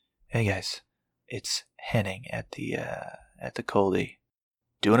Hey guys, it's Henning at the Coldy,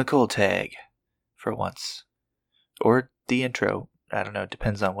 doing a cold tag for once, or the intro. I don't know.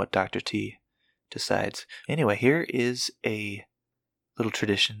 Depends on what Dr. T decides. Anyway, here is a little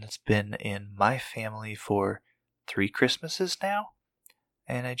tradition that's been in my family for 3 Christmases now,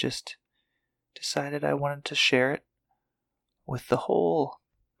 and I just decided I wanted to share it with the whole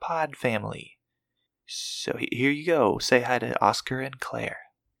pod family. So here you go. Say hi to Oscar and Claire.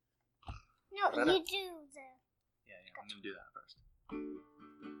 No, you do the... Yeah, I'm going to do that first.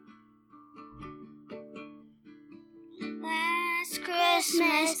 Last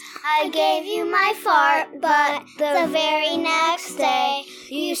Christmas, I gave you my fart, but the very next day,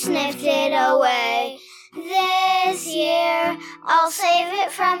 you sniffed it away. This year, I'll save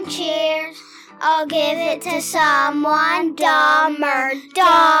it from cheers. I'll give it to someone dumber.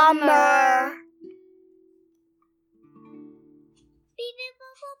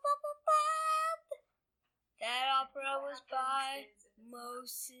 That opera was by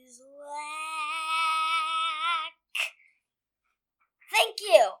Moses Lack. Thank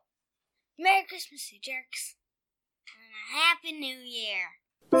you. Merry Christmas, you jerks. And a Happy New Year.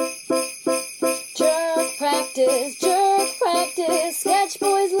 Jerk practice, sketch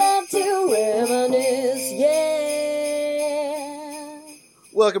boys love to reminisce, yeah.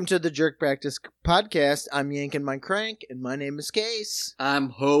 Welcome to the Jerk Practice Podcast. I'm yanking my crank, and my name is Case.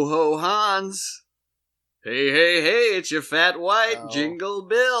 I'm Ho-Ho Hans. Hey, it's your fat white Jingle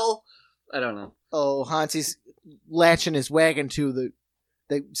Bill. I don't know. Oh, Hansi's latching his wagon to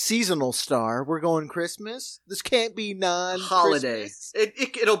the seasonal star. We're going Christmas. This can't be holiday.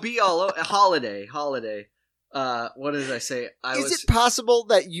 It'll be all holiday. What did I say? Is it possible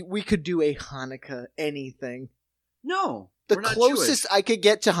that we could do a Hanukkah anything? No. The closest I could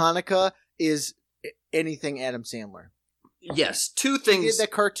get to Hanukkah is anything Adam Sandler. Yes, 2 things. He did that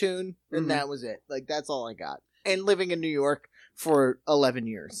cartoon, and that was it. Like, that's all I got. And living in New York for 11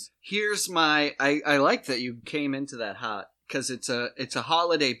 years. Here's my... I like that you came into that hot, because it's a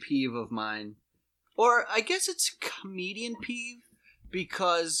holiday peeve of mine. Or I guess it's a comedian peeve,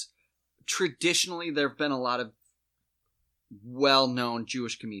 because traditionally there have been a lot of well-known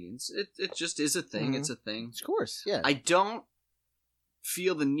Jewish comedians. It just is a thing. Mm-hmm. It's a thing. Of course, yeah. I don't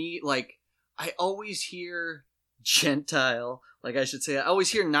feel the need... Like, I always hear... Gentile, like I should say, I always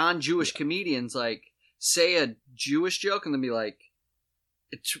hear non-Jewish comedians like say a Jewish joke and then be like,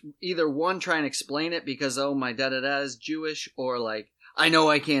 it's either one try and explain it because my da-da-da is Jewish, or like, I know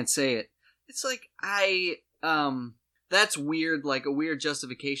I can't say it. It's like that's weird, like a weird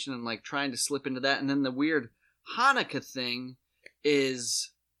justification and like trying to slip into that. And then the weird Hanukkah thing is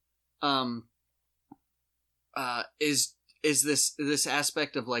this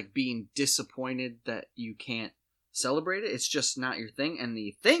aspect of like being disappointed that you can't celebrate it. It's just not your thing. And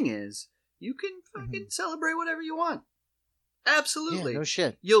the thing is, you can fucking celebrate whatever you want. Absolutely. Yeah, no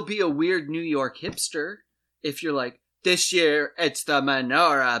shit. You'll be a weird New York hipster if you're like, this year it's the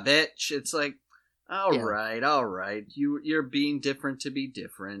menorah, bitch. It's like, all right. You're being different to be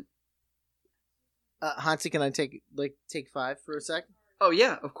different. Hansi, can I take 5 for a sec? Oh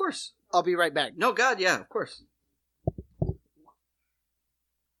yeah, of course. I'll be right back. No, God, yeah, of course.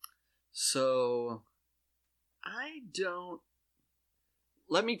 So,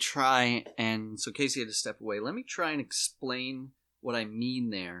 let me try, and so Casey had to step away. Let me try and explain what I mean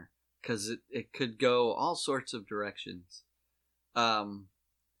there, because it could go all sorts of directions. I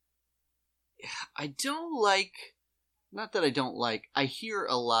hear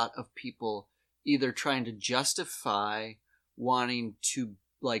a lot of people either trying to justify wanting to,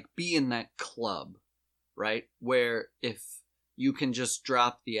 like, be in that club, right? Where if you can just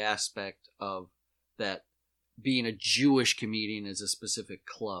drop the aspect of that being a Jewish comedian is a specific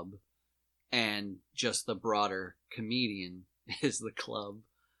club and just the broader comedian is the club.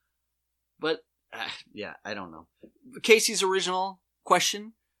 But, yeah, I don't know. Casey's original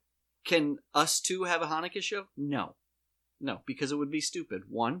question, can us two have a Hanukkah show? No, because it would be stupid.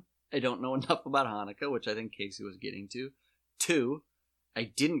 1, I don't know enough about Hanukkah, which I think Casey was getting to. 2, I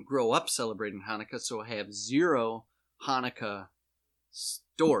didn't grow up celebrating Hanukkah, so I have 0 Hanukkah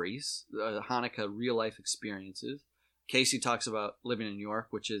stories, Hanukkah real-life experiences. Casey talks about living in New York,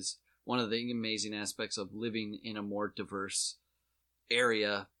 which is one of the amazing aspects of living in a more diverse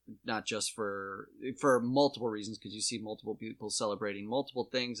area, not just for multiple reasons, because you see multiple people celebrating multiple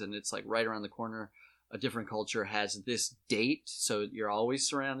things, and it's like right around the corner, a different culture has this date, so you're always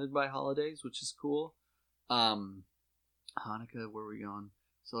surrounded by holidays, which is cool. Hanukkah, where are we going?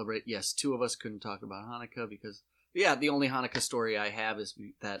 Celebrate. Yes, 2 of us couldn't talk about Hanukkah because, yeah, the only Hanukkah story I have is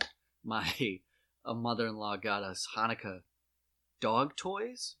that my mother-in-law got us Hanukkah dog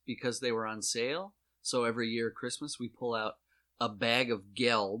toys because they were on sale. So every year at Christmas we pull out a bag of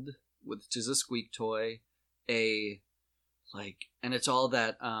Geld, which is a squeak toy, and it's all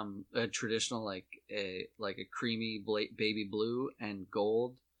that a traditional like a creamy baby blue and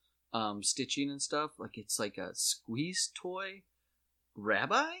gold stitching and stuff. Like it's like a squeeze toy,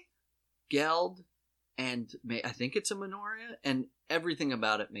 Rabbi, Geld, and I think it's a menorah, and everything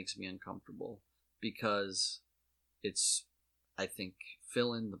about it makes me uncomfortable because it's, I think,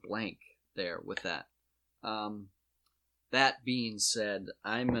 fill in the blank there with that. That being said,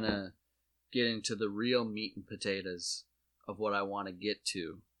 I'm gonna get into the real meat and potatoes of what I want to get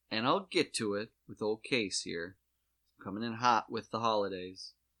to, and I'll get to it with old Case here, coming in hot with the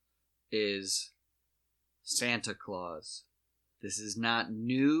holidays, is Santa Claus. This is not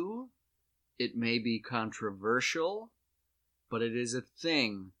new. It may be controversial, but it is a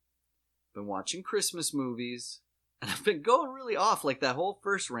thing. Been watching Christmas movies, and I've been going really off, like that whole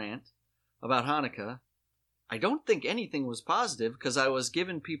first rant about Hanukkah. I don't think anything was positive, because I was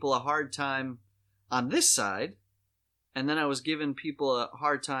giving people a hard time on this side, and then I was giving people a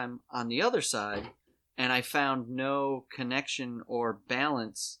hard time on the other side, and I found no connection or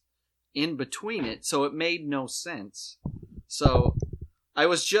balance in between it, so it made no sense. So I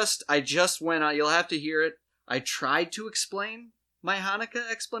just went on, you'll have to hear it. I tried to explain my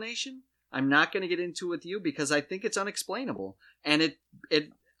Hanukkah explanation. I'm not going to get into it with you because I think it's unexplainable. And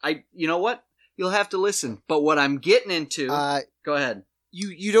you know what? You'll have to listen. But what I'm getting into, go ahead.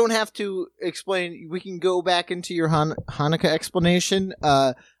 You don't have to explain. We can go back into your Hanukkah explanation.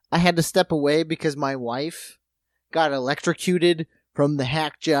 I had to step away because my wife got electrocuted from the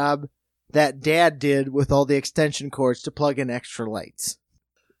hack job that Dad did with all the extension cords to plug in extra lights.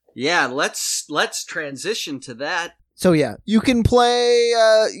 Yeah, let's transition to that. So yeah, you can play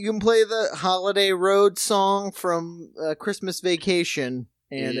the Holiday Road song from Christmas Vacation,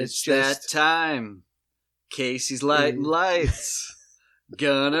 and it's just that time. Casey's lighting lights.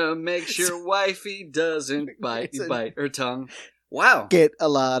 Gonna make sure wifey doesn't bite her tongue. Wow. Get a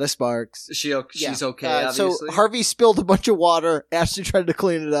lot of sparks. She's okay, obviously. So Harvey spilled a bunch of water. Ashley tried to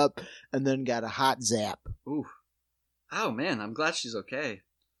clean it up and then got a hot zap. Ooh. Oh, man, I'm glad she's okay.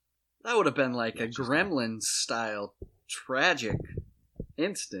 That would have been like a Gremlins-style tragic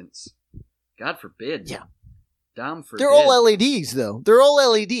instance. God forbid. Yeah. Damn forbid. They're all LEDs, though. They're all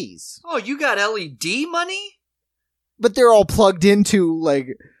LEDs. Oh, you got LED money? But they're all plugged into,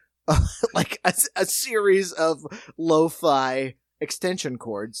 like a series of lo-fi extension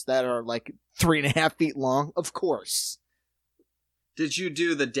cords that are like 3.5 feet long, of course. Did you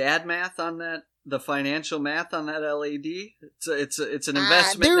do the dad math on that? The financial math on that LED? It's an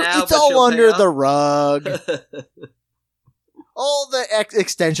investment now. It's all under the rug. All the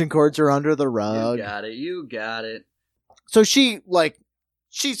extension cords are under the rug. You got it. So she's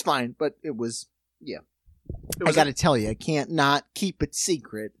fine, but it was, yeah. I gotta tell you, I can't not keep it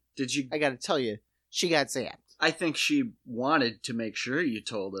secret. I gotta tell you, she got zapped. I think she wanted to make sure you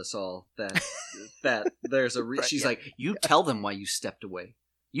told us all that there's a Right, she's yeah. like, you tell them why you stepped away.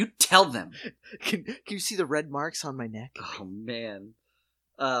 You tell them. Can you see the red marks on my neck? Oh man.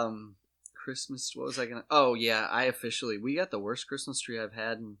 Christmas, what was I gonna? Oh yeah, we got the worst Christmas tree I've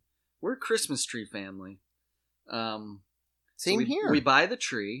had, and we're a Christmas tree family. Same here. We buy the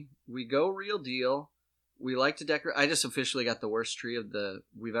tree, we go real deal. We like to decorate. I just officially got the worst tree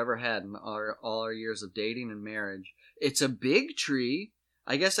we've ever had in all our years of dating and marriage. It's a big tree.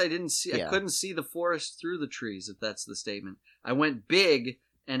 I guess I couldn't see the forest through the trees, if that's the statement. I went big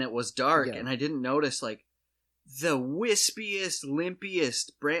and it was dark, and I didn't notice like the wispiest,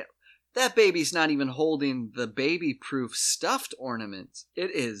 limpiest brand. That baby's not even holding the baby-proof stuffed ornament.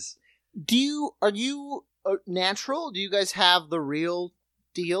 It is. Are you natural? Do you guys have the real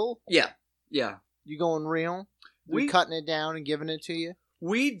deal? Yeah. You going real? We cutting it down and giving it to you?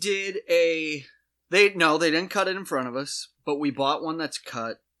 We did they didn't cut it in front of us, but we bought one that's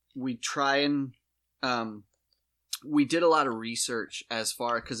cut. We try and we did a lot of research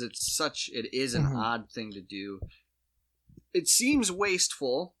because it is an odd thing to do. It seems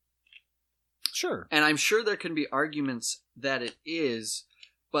wasteful. Sure. And I'm sure there can be arguments that it is,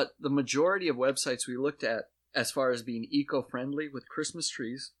 but the majority of websites we looked at as far as being eco-friendly with Christmas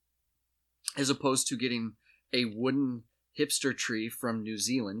trees, as opposed to getting a wooden hipster tree from New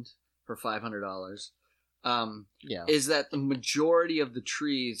Zealand for $500, is that the majority of the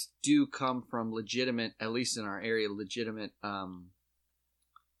trees do come from legitimate, at least in our area, legitimate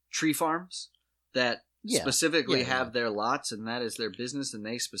tree farms that specifically have their lots, and that is their business, and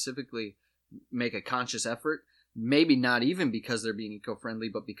they specifically make a conscious effort, maybe not even because they're being eco-friendly,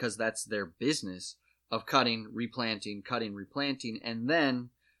 but because that's their business, of cutting, replanting, and then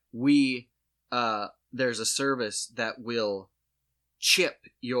we there's a service that will chip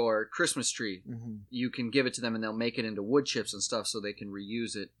your Christmas tree. Mm-hmm. You can give it to them and they'll make it into wood chips and stuff so they can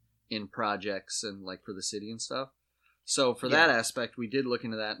reuse it in projects and like for the city and stuff. So for that aspect, we did look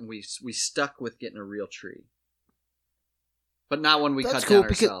into that and we stuck with getting a real tree. But not one we cut down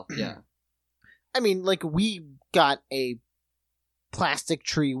ourselves. Yeah. I mean, like, we got a plastic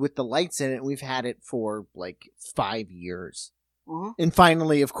tree with the lights in it and we've had it for like 5 years. Mm-hmm. And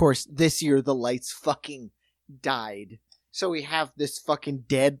finally, of course, this year the lights fucking died. So we have this fucking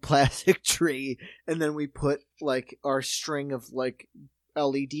dead plastic tree, and then we put, like, our string of, like,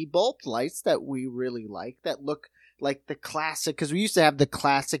 LED bulb lights that we really like, that look like the classic, because we used to have the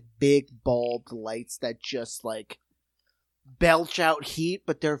classic big bulbed lights that just, like, belch out heat,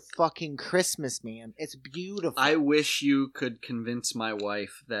 but they're fucking Christmas, man. It's beautiful. I wish you could convince my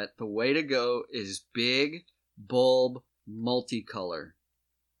wife that the way to go is big bulb multicolor.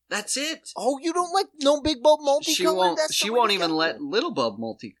 That's it. Oh, you don't like no big bulb multicolor? She won't even let little bulb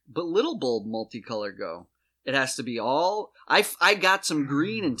multicolor go. It has to be all. I got some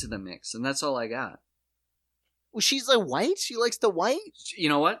green into the mix, and that's all I got. Well, she's like white. She likes the white. You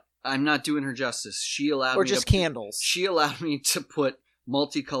know what? I'm not doing her justice. She allowed or me just to, candles. She allowed me to put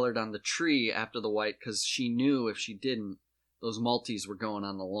multicolored on the tree after the white because she knew if she didn't, those multis were going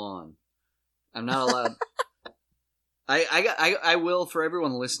on the lawn. I'm not allowed. I will, for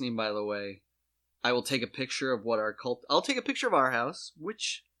everyone listening, by the way, I will take a picture of what I'll take a picture of our house,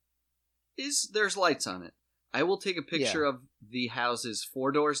 which there's lights on it. I will take a picture of the houses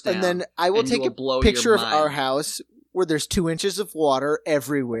 4 doors down. And then I will take a picture of our house where there's 2 inches of water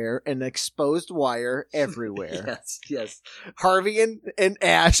everywhere and exposed wire everywhere. Yes. Harvey and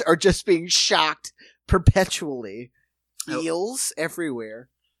Ash are just being shocked perpetually. Eels everywhere.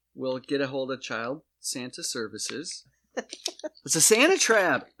 We'll get a hold of Child Santa Services. It's a Santa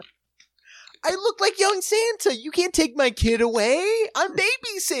trap. I look like young Santa. You can't take my kid away. I'm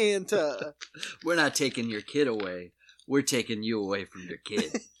baby Santa. We're not taking your kid away. We're taking you away from your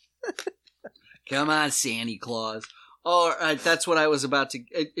kid. Come on, Santa Claus. All right, that's what I was about to...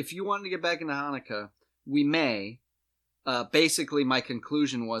 If you wanted to get back into Hanukkah, we may. Basically, my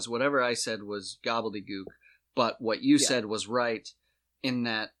conclusion was whatever I said was gobbledygook, but what you said was right in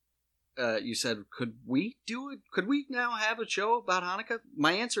that you said, could we do it? Could we now have a show about Hanukkah?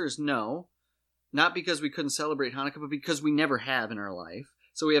 My answer is no. Not because we couldn't celebrate Hanukkah, but because we never have in our life.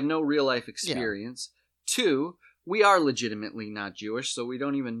 So we have no real life experience. Yeah. 2, we are legitimately not Jewish, so we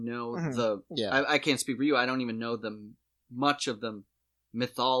don't even know I can't speak for you. I don't even know much of the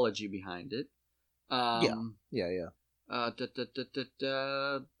mythology behind it. Yeah. I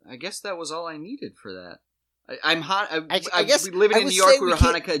guess that was all I needed for that. I guess living in New York, we were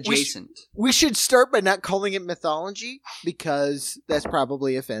Hanukkah adjacent. We should start by not calling it mythology because that's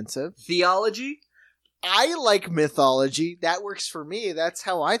probably offensive. Theology? I like mythology. That works for me. That's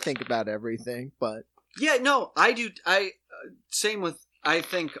how I think about everything. But yeah, no, I do. Same with. I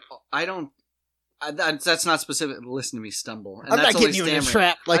think I don't. That's not specific. Listen to me stumble. And I'm that's not getting you in a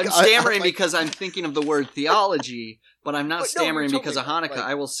trap. I'm stammering because I'm thinking of the word theology, but I'm not stammering because of Hanukkah.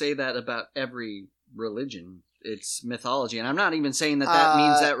 I will say that about every religion. It's mythology, and I'm not even saying that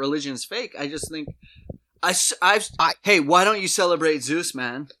means that religion is fake. I just think hey, why don't you celebrate Zeus,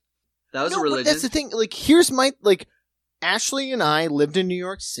 man? That was a religion. But that's the thing. Like, here's my Ashley and I lived in New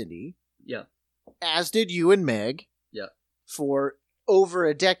York City. Yeah. As did you and Meg. Yeah. For over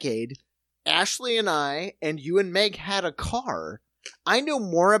a decade. Ashley and I and you and Meg had a car. I know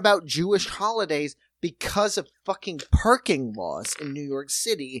more about Jewish holidays because of fucking parking laws in New York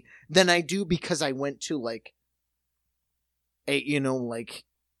City than I do because I went to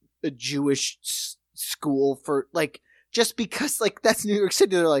a Jewish school for just because that's New York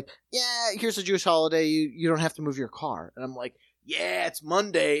City. They're like, yeah, here's a Jewish holiday. You don't have to move your car. And I'm like, yeah, it's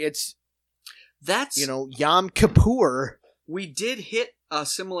Monday. That's Yom Kippur. We did hit a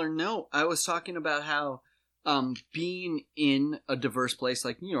similar note. I was talking about how being in a diverse place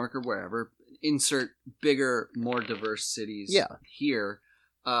like New York or wherever, insert bigger, more diverse cities here.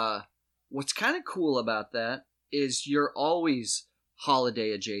 What's kind of cool about that is you're always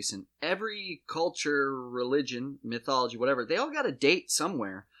holiday adjacent. Every culture, religion, mythology, whatever, they all got a date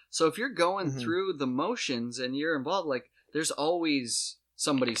somewhere. So if you're going through the motions and you're involved, there's always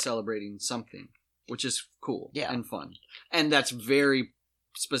somebody celebrating something, which is cool and fun. And that's very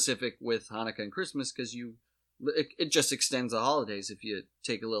specific with Hanukkah and Christmas because it just extends the holidays if you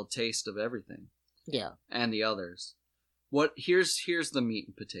take a little taste of everything. Yeah. And the others. Here's the meat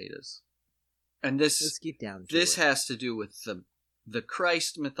and potatoes. And let's get down to this has to do with the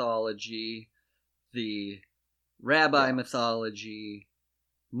Christ mythology, the rabbi mythology,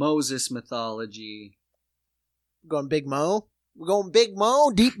 Moses mythology, Going Big Mo? We're going Big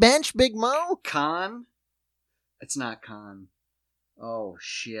Mo? Deep bench, Big Mo? Khan. It's not Khan. Oh,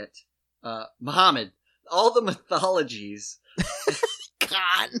 shit. Muhammad. All the mythologies.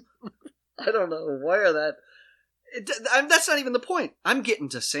 Khan. I don't know where that... that's not even the point. I'm getting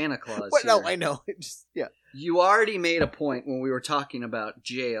to Santa Claus Wait, here. no, I know. Yeah. You already made a point when we were talking about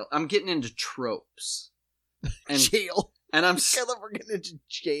jail. I'm getting into tropes. And, Jail. and I'm... I love we're getting into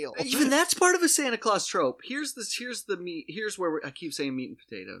jail. Even that's part of a Santa Claus trope. Here's the meat. Here's where I keep saying meat and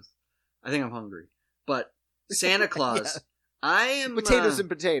potatoes. I think I'm hungry. But Santa Claus... Yeah. I am... Potatoes and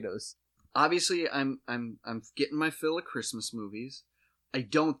potatoes. Obviously, I'm getting my fill of Christmas movies. I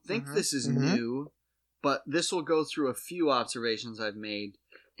don't think this is new, but this will go through a few observations I've made.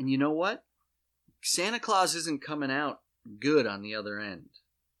 And you know what? Santa Claus isn't coming out good on the other end.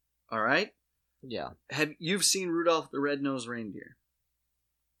 All right? Yeah. You've seen Rudolph the Red-Nosed Reindeer?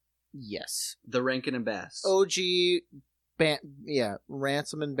 Yes. The Rankin and Bass. OG,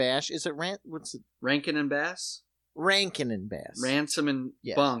 Ransom and Bash. Is it what's it? Rankin and Bass? Rankin and Bass. Ransom and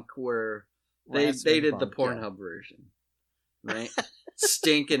Bunk were... They Ransom and did the Bunk, Pornhub version. Right?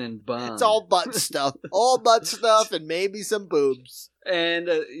 Stinking and Bun. It's all butt stuff. All butt stuff and maybe some boobs. And,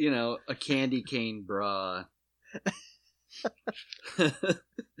 a candy cane bra.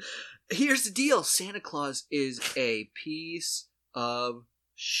 Here's the deal. Santa Claus is a piece of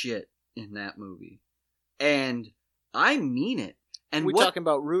shit in that movie. And I mean it. And We're talking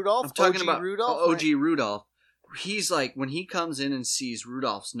about Rudolph? I'm talking OG about Rudolph? OG Rudolph. He's like, when he comes in and sees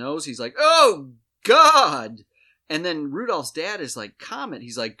Rudolph's nose, he's like, oh, God! And then Rudolph's dad is like, Comet.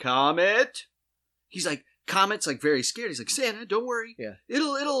 He's like, Comet? He's like, Comet's like very scared. He's like, Santa, don't worry. Yeah.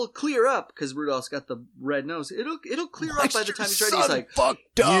 It'll clear up, because Rudolph's got the red nose. It'll clear up by the time he's ready. He's like,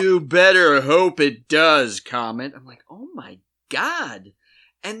 fucked up. you better hope it does, Comet. I'm like, oh my God.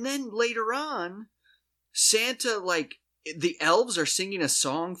 And then later on, Santa, like, the elves are singing a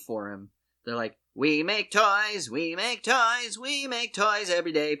song for him. They're like, we make toys, we make toys, we make toys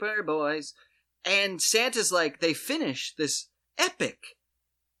every day for boys. And Santa's like, they finish this epic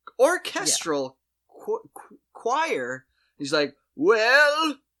orchestral choir. He's like,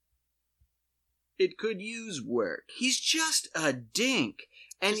 well, it could use work. He's just a dink.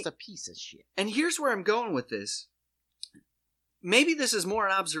 And Just a piece of shit. And here's where I'm going with this. Maybe this is more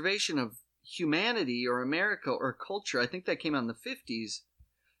an observation of humanity or America or culture. I think that came out in the 50s.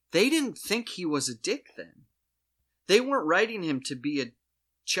 They didn't think he was a dick then. They weren't writing him to be a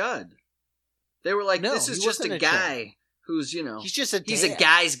chud. They were like, No, this is he just wasn't a a guy who's, He's just a dad. he's a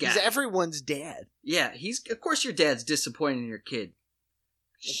guy's guy. He's everyone's dad. Yeah, of course your dad's disappointing your kid.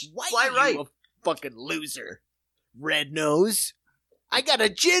 Why Fly you right. a fucking loser? Red nose? I got a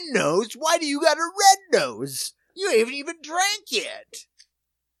gin nose. Why do you got a red nose? You haven't even drank yet.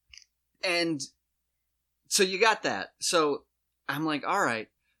 And so you got that. So I'm like, all right.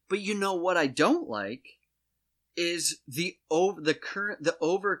 But you know what I don't like is the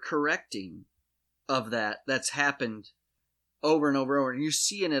overcorrecting of that's happened over and over and over. And you're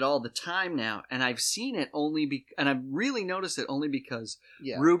seeing it all the time now. And I've seen it and I've really noticed it only because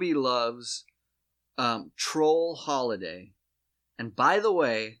Ruby loves Troll Holiday. And by the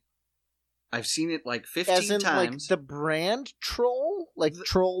way, I've seen it like 15 As in, times. like, the brand Troll? Like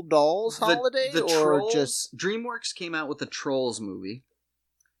Troll Dolls Holiday? The or Trolls, just... DreamWorks came out with the Trolls movie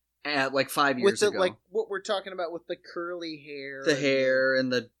like 5 years with ago. like what we're talking about with the curly hair. The hair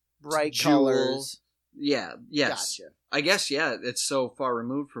and the bright jewels. colors. Yeah, yes. Gotcha. I guess, it's so far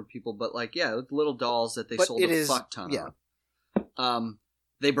removed from people, but like, little dolls that they sold a fuck ton of.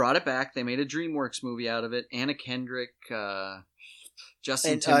 They brought it back. They made a DreamWorks movie out of it. Anna Kendrick,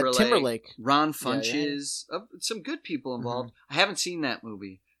 Justin Timberlake, Ron Funches, some good people involved. Mm-hmm. I haven't seen that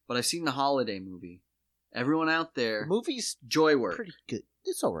movie, but I've seen the Holiday movie. Everyone out there, the movie's joy work. Pretty good.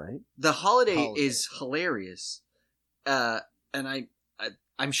 It's all right. The Holiday is hilarious, and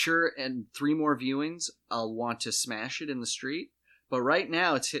I'm sure in 3 more viewings I'll want to smash it in the street. But right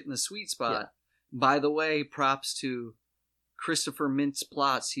now it's hitting the sweet spot. Yeah. By the way, props to Christopher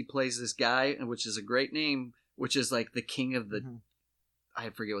Mintz-Plasse. He plays this guy, which is a great name, which is like the king of the... I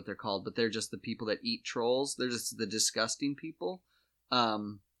forget what they're called, but they're just the people that eat trolls. They're just the disgusting people.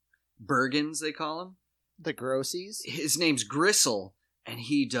 Bergens, they call him. The Grossies? His name's Gristle, and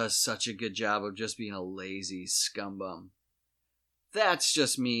he does such a good job of just being a lazy scumbum. That's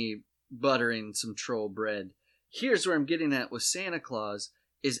just me buttering some troll bread. Here's where I'm getting at with Santa Claus,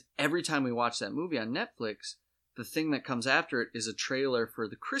 is every time we watch that movie on Netflix, the thing that comes after it is a trailer for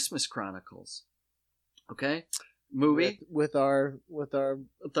the Christmas Chronicles. Okay? Movie? With our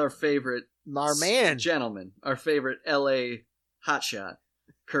favorite Our man. Gentleman, our favorite LA hotshot,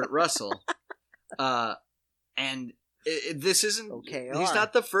 Kurt Russell. And this isn't, OKR. he's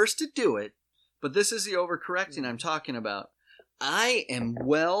not the first to do it, but this is the overcorrecting I'm talking about. I am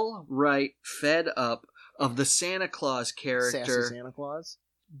fed up of the Santa Claus character Sassy Santa Claus.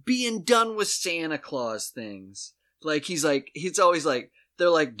 being done with Santa Claus things. Like, he's always like, they're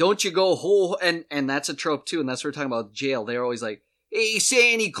like, don't you go ho, and that's a trope too, and that's what we're talking about jail. They're always like, hey,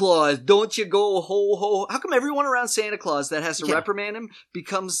 Santa Claus, don't you go ho ho. How come everyone around Santa Claus that has to reprimand him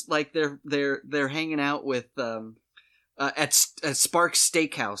becomes like they're hanging out with at Sparks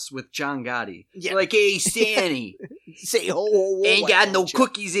Steakhouse with John Gotti? Yeah. Like, hey, Santa, say ho ho ho. ain't got no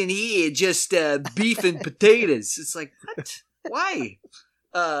cookies in here, just beef and potatoes. It's like, what? Why?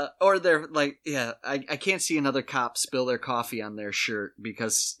 Or they're like, I can't see another cop spill their coffee on their shirt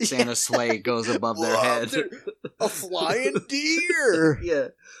because Santa's sleigh goes above their head. A flying deer. Yeah.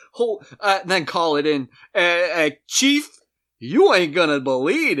 Then call it in. Chief, you ain't gonna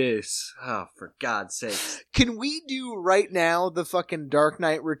believe this. Oh, for God's sake. Can we do right now the fucking Dark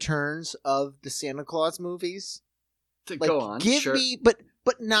Knight Returns of the Santa Claus movies? Go on. Give sure. me, but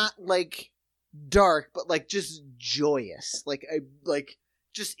not like dark, but like just joyous.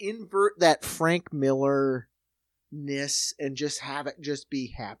 Just invert that Frank Miller-ness and just have it just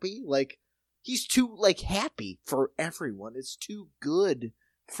be happy. Like, he's too, happy for everyone. It's too good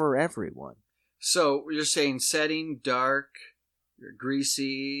for everyone. So, you're saying setting, dark,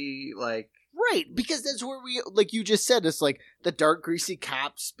 greasy, like... Right, because that's where we, like you just said, it's like the dark, greasy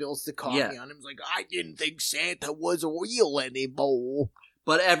cop spills the coffee on him. He's like, I didn't think Santa was real anymore.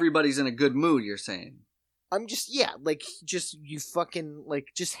 But everybody's in a good mood, you're saying. I'm just,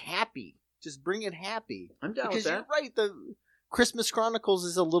 just happy. Just bring it happy. I'm down because with that. You're right, the Christmas Chronicles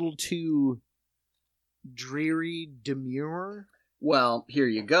is a little too dreary, demure. Well, here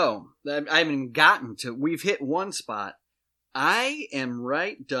you go. I haven't even gotten to, we've hit one spot. I am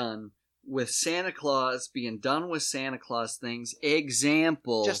right done with Santa Claus being done with Santa Claus things.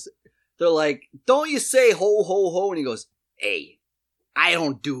 Example. They're like, don't you say ho, ho, ho? And he goes, hey, I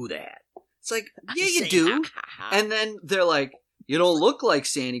don't do that. It's like, yeah, you do. And then they're like, you don't look like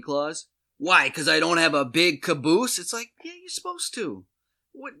Santa Claus. Why? Because I don't have a big caboose? It's like, yeah, you're supposed to.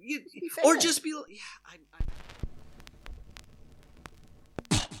 What? Or just be like, yeah,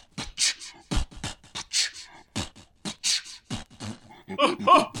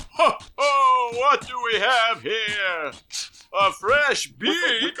 Oh, what do we have here? A fresh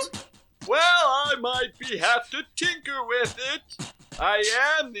beet? Well, I might have to tinker with it. I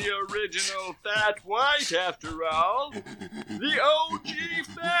am the original Fat White, after all. The OG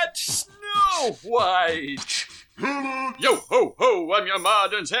Fat Snow White. Yo ho ho, I'm your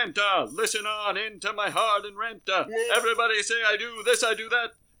modern Santa. Listen on into my heart and renta. Everybody say I do this, I do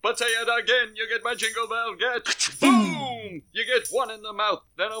that. But say it again, you get my jingle bell, get boom! You get one in the mouth,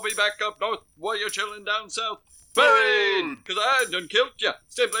 then I'll be back up north while you're chilling down south. Buried! Cause I done killed ya,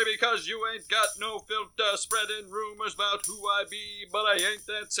 simply because you ain't got no filter, spreading rumors about who I be, but I ain't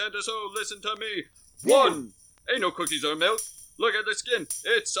that Santa, so listen to me. 1, ain't no cookies or milk. Look at the skin,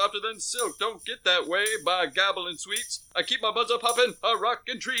 it's softer than silk. Don't get that way by gobbling sweets. I keep my buzzer poppin', a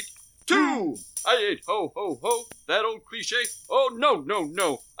rockin' treat. 2, I ain't ho ho ho, that old cliche. Oh no no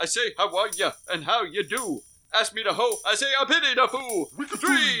no, I say how are ya and how you do. Ask me to ho, I say I pity the fool.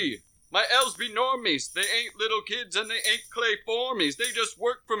 3, my elves be normies. They ain't little kids and they ain't clay formies. They just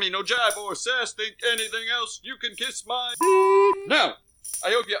work for me, no jive or sass. Think anything else, you can kiss my... Now, I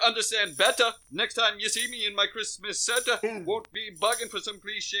hope you understand better. Next time you see me in my Christmas Santa, won't be bugging for some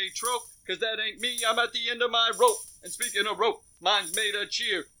cliche trope, cause that ain't me, I'm at the end of my rope. And speaking of rope, mine's made of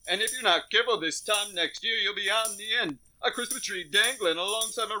cheer. And if you're not careful this time next year, you'll be on the end. A Christmas tree dangling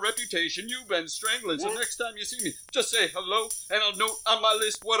alongside my reputation you've been strangling. So next time you see me, just say hello, and I'll note on my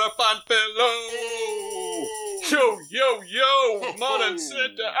list what a fine fellow. Yo, yo, yo, modern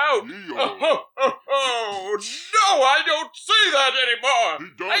Santa out. Oh, no, I don't say that anymore.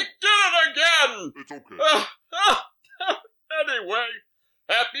 I did it again. It's okay. Anyway,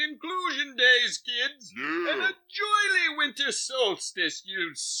 happy Inclusion Days, kids. Yeah. And a joyly winter solstice,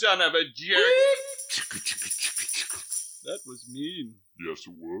 you son of a jerk. That was mean. Yes,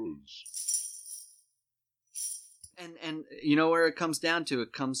 it was. And you know where it comes down to?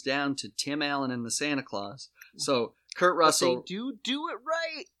 It comes down to Tim Allen and the Santa Claus. So Kurt Russell... But they do it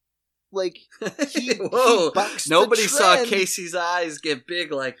right. Like, he Whoa! bucks Nobody the saw trend. Casey's eyes get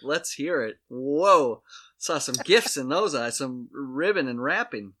big. Like, let's hear it. Whoa! Saw some gifts in those eyes. Some ribbon and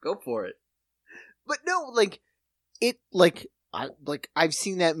wrapping. Go for it. But no, I've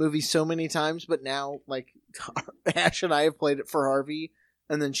seen that movie so many times, but now, Ash and I have played it for Harvey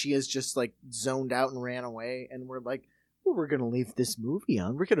and then she is just like zoned out and ran away, and we're like, well, we're gonna leave this movie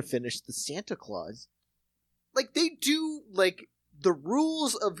on. We're gonna finish the Santa Claus. Like, they do, like, the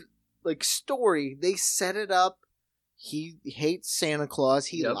rules of, like, story, they set it up. He hates Santa Claus.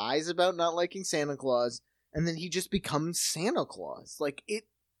 He lies about not liking Santa Claus. And then he just becomes Santa Claus. Like, it...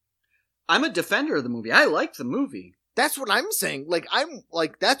 I'm a defender of the movie. I liked the movie. That's what I'm saying. Like, I'm,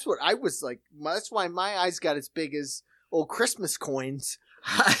 like, that's what I was, like, that's why my eyes got as big as old Christmas coins.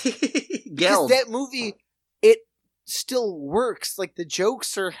 Because that movie, it still works. Like, the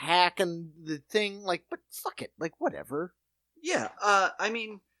jokes are hack and the thing, like, but fuck it. Like, whatever. Yeah, I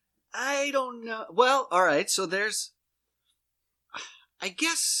mean, I don't know. Well, alright, so there's... I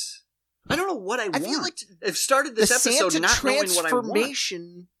guess... I don't know what I want. feel like I've started this episode Santa not knowing what I want.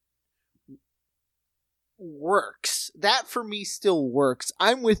 transformation works. That, for me, still works.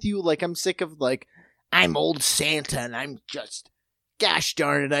 I'm with you, like, I'm sick of, like, I'm old Santa, and I'm just... Gosh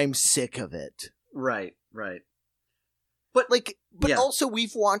darn it, I'm sick of it. Right. But yeah. also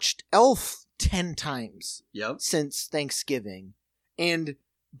we've watched Elf 10 times Yep. since Thanksgiving. And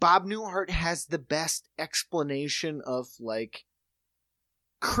Bob Newhart has the best explanation of, like,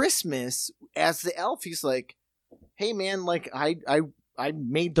 Christmas as the elf. He's like, hey man, like, I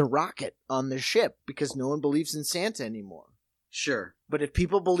made the rocket on the ship because no one believes in Santa anymore. Sure. But if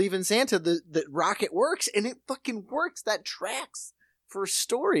people believe in Santa, the rocket works, and it fucking works. That tracks for a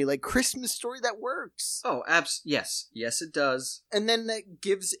story, like Christmas story that works. Oh, yes. Yes, it does. And then that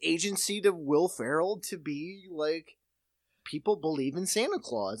gives agency to Will Ferrell to be like, people believe in Santa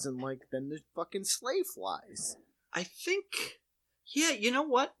Claus, and like, then the fucking sleigh flies. I think, yeah, you know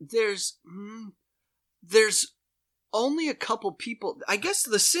what? There's only a couple people. I guess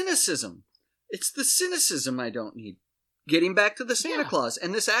the cynicism. It's the cynicism I don't need. Getting back to the Santa Claus,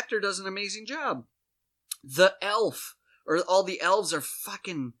 and this actor does an amazing job. The elf, or all the elves are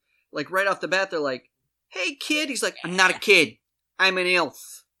fucking, like, right off the bat, they're like, hey kid, he's like, I'm not a kid, I'm an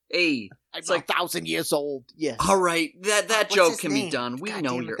elf. Hey. It's like 1,000 years old. Yes. Alright, that What's joke his can name? be done. We God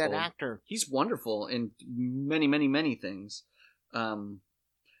know damn it, you're that old. actor. He's wonderful in many, many, many things. A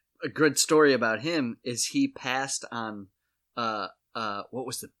good story about him is he passed on, what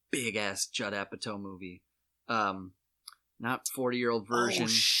was the big ass Judd Apatow movie? Not 40-year-old version. Oh,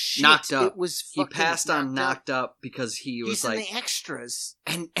 shit. Knocked Up. It was He fucking passed on Knocked Up because he was He's like, in the extras.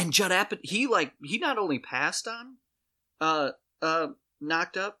 and Judd Apatow, he not only passed on,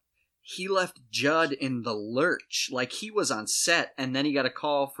 Knocked Up, he left Judd in the lurch. Like, he was on set, and then he got a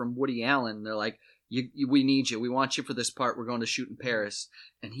call from Woody Allen. They're like, we need you. We want you for this part. We're going to shoot in Paris.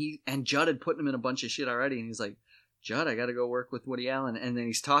 And Judd had put him in a bunch of shit already, and he's like, Judd, I got to go work with Woody Allen. And then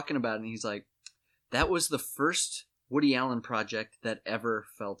he's talking about it, and he's like, that was the first Woody Allen project that ever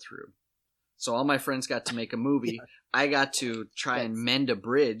fell through. So all my friends got to make a movie. Yeah. I got to try and mend a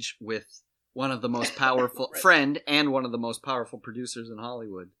bridge with one of the most powerful friend and one of the most powerful producers in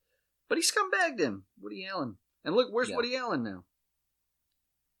Hollywood. But he scumbagged him, Woody Allen. And look, where's Woody Allen now?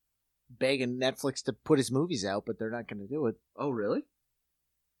 Begging Netflix to put his movies out, but they're not going to do it. Oh, really?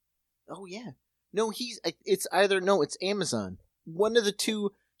 Oh, yeah. No, it's Amazon. One of the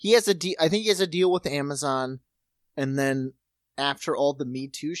two. He has I think he has a deal with Amazon, and then after all the Me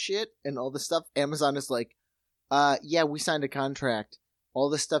Too shit and all the stuff, Amazon is like, yeah, we signed a contract. All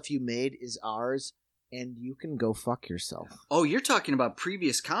the stuff you made is ours, and you can go fuck yourself. Oh, you're talking about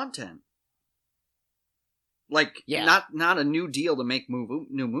previous content. Like, not a new deal to make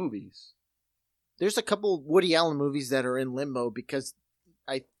new movies. There's a couple Woody Allen movies that are in limbo because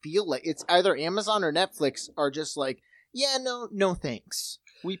I feel like it's either Amazon or Netflix are just like, yeah, no thanks.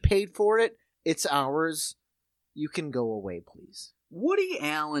 We paid for it. It's ours. You can go away, please. Woody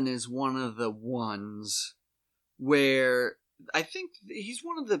Allen is one of the ones where I think he's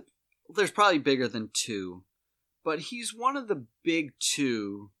one of the... There's probably bigger than two, but he's one of the big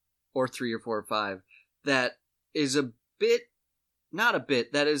two, or three or four or five, that is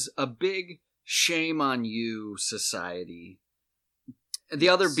that is a big shame on you society. The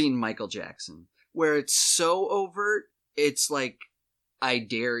other being Michael Jackson, where it's so overt, it's like, I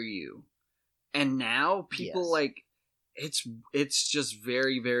dare you. And now people like, it's just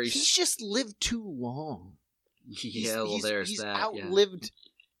very, very... He's just lived too long. Yeah, he's outlived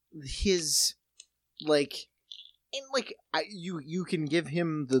his, like, and like, you can give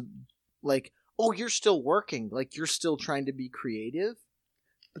him the, like, oh, you're still working, like, you're still trying to be creative,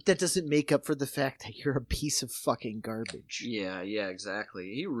 but that doesn't make up for the fact that you're a piece of fucking garbage. Yeah,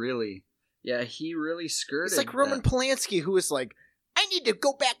 exactly. He really skirted. It's like Roman Polanski, who is like, I need to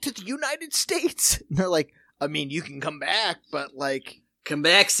go back to the United States. And they're like, I mean, you can come back, but like, come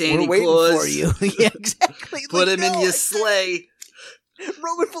back, Santa Claus. We're waiting for you. Yeah, exactly. Put him in your sleigh.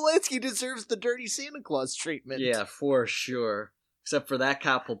 Roman Polanski deserves the dirty Santa Claus treatment. Yeah, for sure. Except for that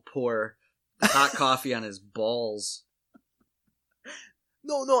cop will pour hot coffee on his balls.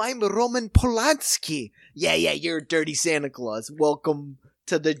 No, I'm Roman Polanski. Yeah, you're dirty Santa Claus. Welcome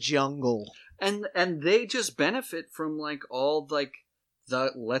to the jungle. And they just benefit from like all like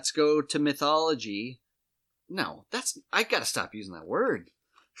the let's go to mythology. No, I gotta stop using that word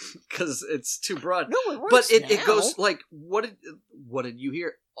because it's too broad. No, it But works it goes like what did you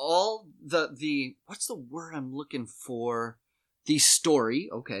hear? All the what's the word I'm looking for? The story.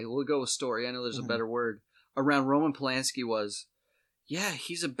 Okay, we'll go with story. I know there's a better word around Roman Polanski was. Yeah,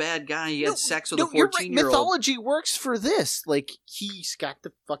 he's a bad guy. He had sex with a 14-year-old. Right. Mythology works for this. Like, he's got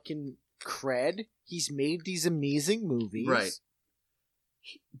the fucking cred. He's made these amazing movies. Right.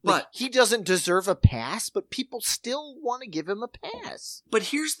 Like, he doesn't deserve a pass, but people still want to give him a pass. But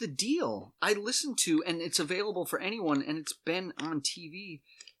here's the deal. I listened to, and it's available for anyone, and it's been on TV.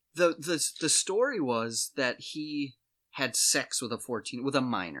 The story was that he had sex with a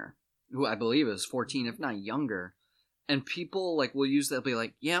minor, who I believe is 14, if not younger. And people like will use that, be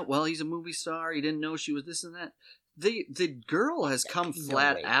like, yeah, well, he's a movie star. He didn't know she was this and that. The girl has come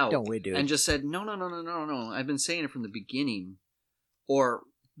flat out and just said, no. I've been saying it from the beginning, or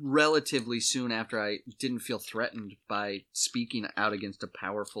relatively soon after I didn't feel threatened by speaking out against a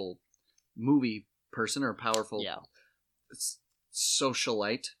powerful movie person or a powerful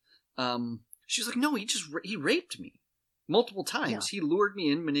socialite. She was like, no, he raped me multiple times. Yeah. He lured me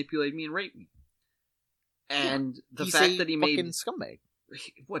in, manipulated me, and raped me. And the fact that he made scumbag.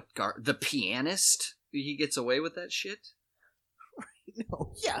 What the pianist? He gets away with that shit?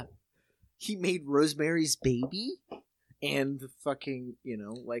 No, yeah. He made Rosemary's Baby and fucking,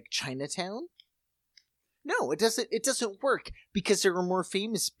 like Chinatown. No, it doesn't work because there are more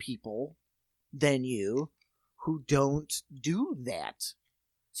famous people than you who don't do that.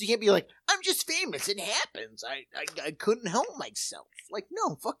 So you can't be like, I'm just famous. It happens. I couldn't help myself. Like,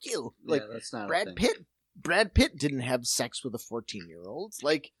 no, fuck you. Like, that's not Brad Pitt didn't have sex with a 14-year-old.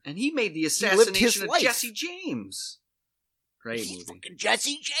 Like, and he made the assassination of Jesse James. Great movie. Fucking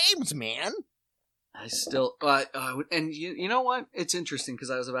Jesse James, man. I still, and you know what? It's interesting because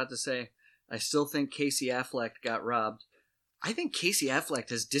I was about to say, I still think Casey Affleck got robbed. I think Casey Affleck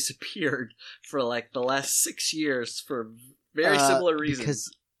has disappeared for like the last 6 years for very similar reasons.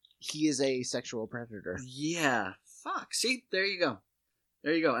 Because he is a sexual predator. Yeah. Fuck. See, there you go.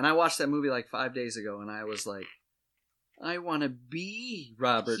 There you go. And I watched that movie like 5 days ago, and I was like, I want to be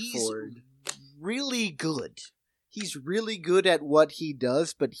Robert Ford. Really good. He's really good at what he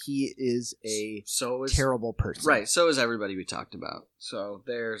does, but he is a terrible person. Right. So is everybody we talked about. So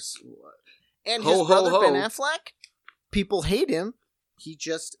there's... And his brother, Ben Affleck, people hate him. He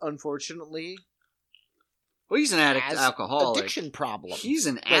just, unfortunately... Well, he's an addict, alcoholic. Addiction problem. He's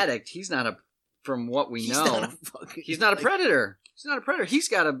an addict. He's not a... From what we know, he's not a predator. He's not a predator. He's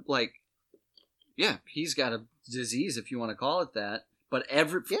got a, like... Yeah, he's got a disease, if you want to call it that. But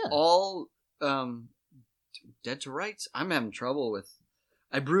all... Dead to rights. I'm having trouble with.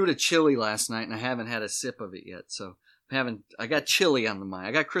 I brewed a chili last night and I haven't had a sip of it yet, so I got chili on the mind.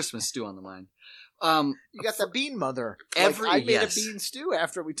 I got Christmas stew on the mind. You got the bean mother. I made a bean stew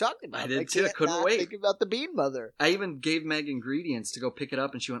after we talked about it. I did too. I couldn't wait. Think about the bean mother. I even gave Meg ingredients to go pick it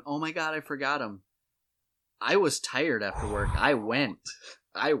up, and she went, "Oh my god, I forgot them." I was tired after work. I went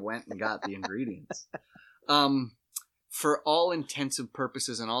and got the ingredients. For all intensive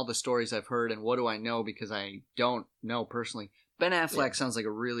purposes and all the stories I've heard, and what do I know because I don't know personally, Ben Affleck sounds like a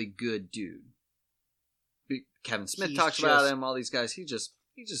really good dude. Kevin Smith talks about him. All these guys, he's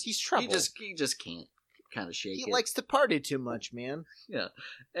trouble. He just can't kind of shake it. He likes to party too much, man. Yeah,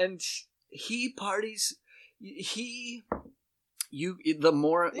 and he parties. We've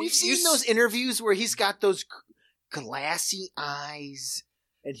seen those interviews where he's got those glassy eyes,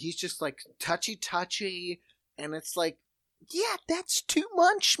 and he's just like touchy. And it's like, yeah, that's too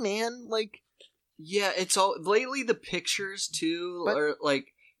much, man. Like, yeah, it's all lately. The pictures too are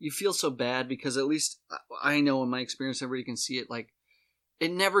like you feel so bad because at least I know in my experience, everybody can see it. Like,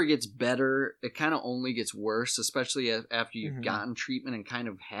 it never gets better. It kind of only gets worse, especially after you've gotten treatment and kind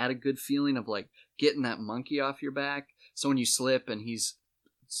of had a good feeling of like getting that monkey off your back. So when you slip, and he's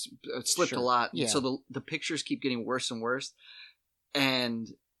slipped a lot, so the pictures keep getting worse and worse, and.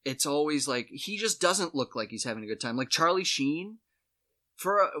 It's always like, he just doesn't look like he's having a good time. Like Charlie Sheen,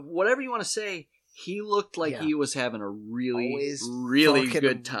 for whatever you want to say, he looked like he was having a really, really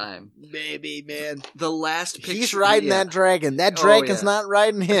good time. Baby, man. The last picture. He's riding that dragon. That dragon's not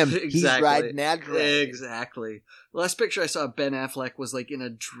riding him. Exactly. He's riding that dragon. Exactly. The last picture I saw of Ben Affleck was like in a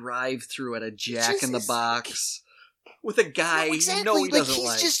drive-thru at a Jack in the Box. with a guy No, exactly. he doesn't he's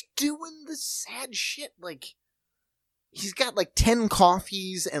like. just doing the sad shit. Like, he's got like 10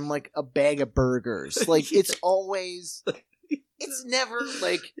 coffees and like a bag of burgers. Like, it's always, it's never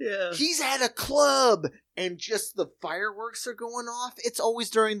like, Yeah. he's at a club and just the fireworks are going off. It's always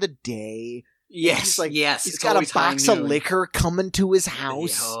during the day. Yes, yes. He's it's got a always high box of noon. liquor coming to his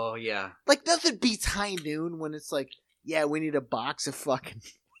house. Oh, yeah. Like, nothing beats high noon when it's like, yeah, we need a box of fucking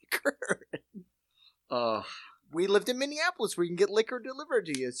liquor. Oh, We lived in Minneapolis where you can get liquor delivered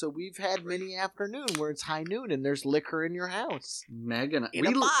to you. So we've had many afternoon where it's high noon and there's liquor in your house. Megan. In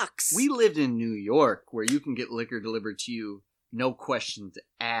a box. We lived in New York where you can get liquor delivered to you, no questions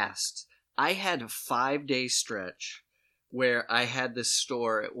asked. I had a 5-day stretch where I had this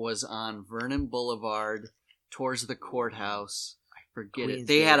store. It was on Vernon Boulevard towards the courthouse. I forget Queens, it.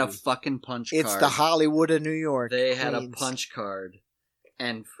 They had a baby. fucking punch It's card. the Hollywood of New York. They had a Queens. punch card.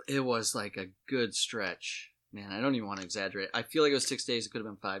 And it was like a good stretch. Man, I don't even want to exaggerate. I feel like it was 6 days. It could have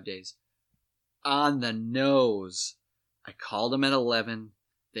been 5 days. On the nose. I called them at 11.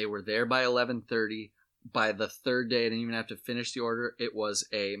 They were there by 11:30. By the third day, I didn't even have to finish the order. It was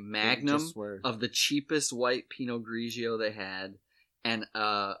a Magnum of the cheapest white Pinot Grigio they had, and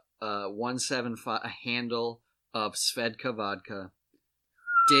a 175 a handle of Svedka vodka.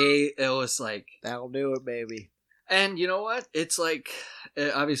 It was like, That'll do it, baby. and you know what? It's like,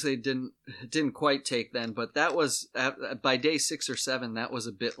 obviously it didn't quite take then, but that was by day 6 or 7. That was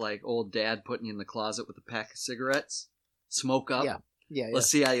a bit like old dad putting you in the closet with a pack of cigarettes. Smoke up. Yeah.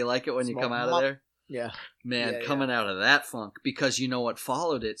 Let's see how you like it when you Smoke come out 'em of up. there. Yeah. Man, Yeah, coming out of that funk, because you know what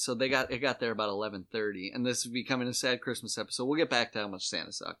followed it. So it got there about 11:30, and this is becoming a sad Christmas episode. We'll get back to how much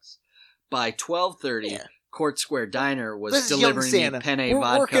Santa sucks. By 12:30, Yeah. Court Square Diner was This is young delivering me Santa. penne We're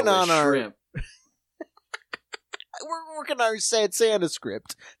vodka working with on our- shrimp. We're working on our sad Santa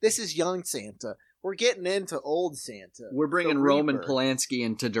script. This is young Santa. We're getting into old Santa. We're bringing The Roman Reaper. Polanski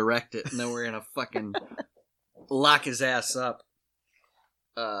in to direct it, and then we're gonna fucking lock his ass up.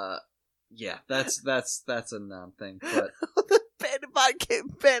 Yeah, that's a non thing. But The vodka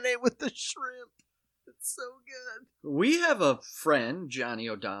penne with the shrimp. It's so good. we have a friend, Johnny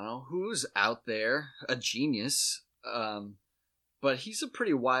O'Donnell, who's out there, a genius. But he's a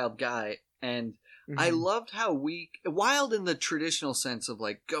pretty wild guy, and I loved how wild in the traditional sense of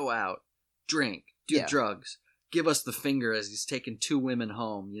like, go out, drink, do Yeah. drugs, give us the finger as he's taking 2 women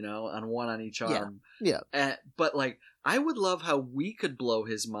home, on one on each arm. Yeah. But like, I would love how we could blow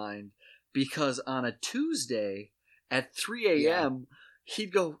his mind, because on a Tuesday at 3 a.m.,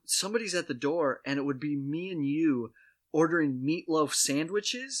 he'd go, somebody's at the door, and it would be me and you ordering meatloaf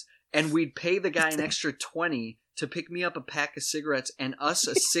sandwiches, and we'd pay the guy an extra 20 to pick me up a pack of cigarettes and us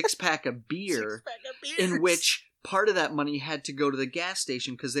a 6-pack of beer, in which part of that money had to go to the gas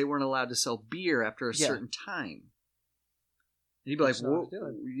station because they weren't allowed to sell beer after a certain time. And he'd be like, That's not whoa, what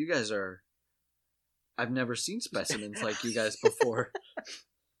I'm doing. you guys are... I've never seen specimens like you guys before.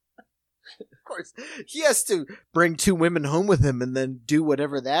 Of course, he has to bring 2 women home with him and then do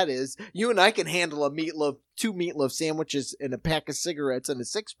whatever that is. You and I can handle 2 meatloaf sandwiches and a pack of cigarettes and a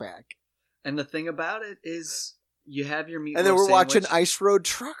 6-pack. And the thing about it is, you have your meatloaf And then we're watching sandwich. Ice Road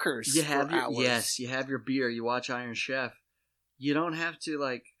Truckers. You have for your hours. you have your beer. You watch Iron Chef. You don't have to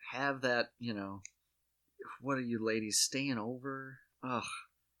like have that. What are you ladies staying over? Oh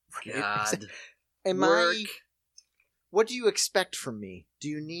God, work. What do you expect from me? Do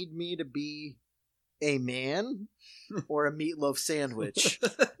you need me to be a man or a meatloaf sandwich?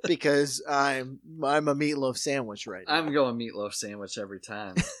 Because I'm a meatloaf sandwich right now. I'm going meatloaf sandwich every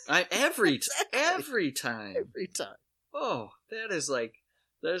time. Every time. Every time. Oh, that is like,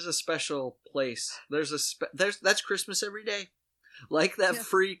 there's a special place. That's Christmas every day. Like that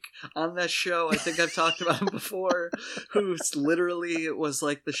freak on that show, I think I've talked about him before, who's literally, it was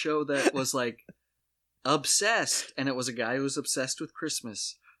like the show that was like obsessed, and it was a guy who was obsessed with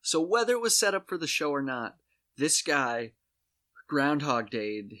Christmas. So whether it was set up for the show or not, this guy Groundhog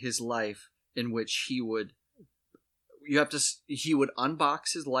Day'd his life, in which he would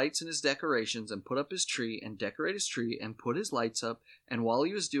unbox his lights and his decorations and put up his tree and decorate his tree and put his lights up. And while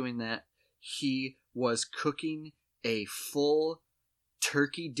he was doing that, he was cooking a full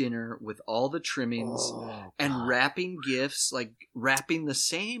turkey dinner with all the trimmings and wrapping gifts, like wrapping the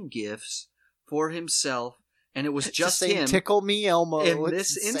same gifts for himself. And it was It's just the same him. Tickle Me Elmo. In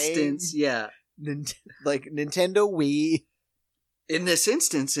It's this the instance, same yeah. like Nintendo Wii. In this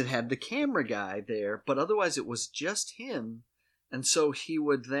instance, it had the camera guy there, but otherwise it was just him. And so he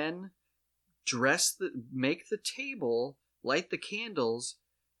would then make the table, light the candles,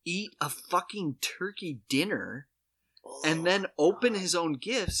 eat a fucking turkey dinner, and then open his own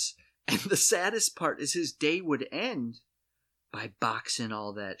gifts And the saddest part is his day would end by boxing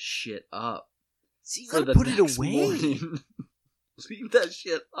all that shit up. See, you For gotta the put it next away. morning. Leave that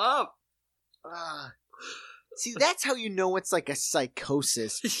shit up. See, that's how you know it's like a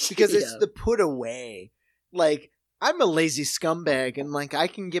psychosis, because it's the put away. Like, I'm a lazy scumbag, and like I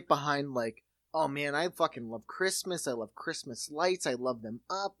can get behind like, oh man, I fucking love Christmas. I love Christmas lights. I love them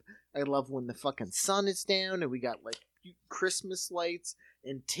up. I love when the fucking sun is down and we got like Christmas lights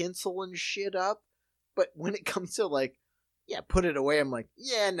and tinsel and shit up. But when it comes to like, yeah, put it away, I'm like,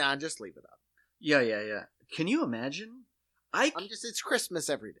 yeah, nah, just leave it up. Yeah. Can you imagine? It's Christmas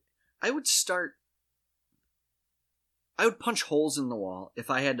every day. I would punch holes in the wall if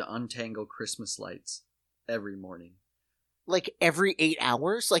I had to untangle Christmas lights every morning. Like every 8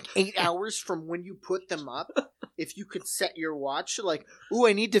 hours? Like 8 hours from when you put them up? If you could set your watch to like, ooh,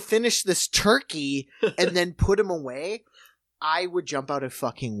 I need to finish this turkey and then put them away, I would jump out a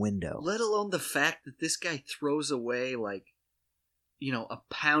fucking window. Let alone the fact that this guy throws away like, you know, 1.5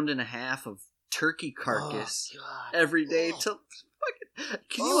 pounds of turkey carcass every day to fucking...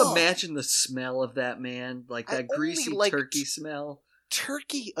 Can you imagine the smell of that, man? Like that greasy turkey smell?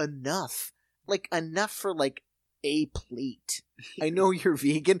 Turkey enough. Like enough for like a plate. I know you're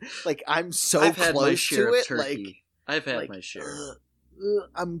vegan. Like I'm so I've close had my share to of it. turkey. Like I've had my share.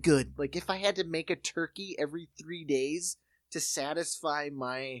 I'm good. Like if I had to make a turkey every 3 days to satisfy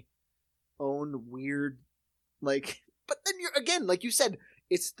my own weird, like, but then you're again, like you said,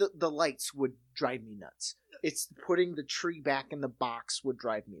 it's the lights would drive me nuts. It's putting the tree back in the box would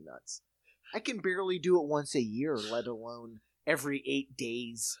drive me nuts. I can barely do it once a year, let alone every 8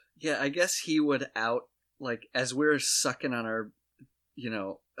 days. Yeah, I guess he would like as we're sucking on our, you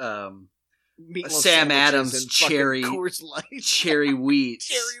know, Meatloaf Sam Adams and cherry Coors Light. cherry wheats,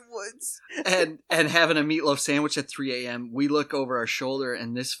 Cherry Woods, and having a meatloaf sandwich at 3 a.m. We look over our shoulder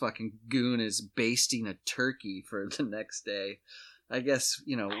and this fucking goon is basting a turkey for the next day. I guess,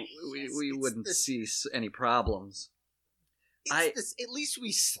 you know, we wouldn't see any problems. At least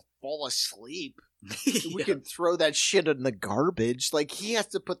we fall asleep. Yeah. We can throw that shit in the garbage. Like he has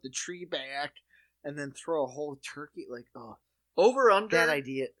to put the tree back and then throw a whole turkey. Like, oh, Over under. bad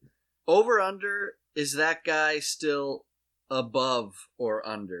idea. Over under, is that guy still above or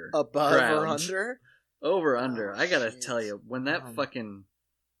under? Above ground? or under? Over under. Oh, I gotta shit. tell you, when that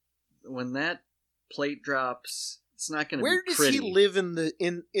plate drops, it's not gonna Where be does pretty. he live in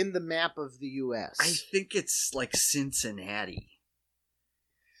the map of the U.S.? I think it's like Cincinnati.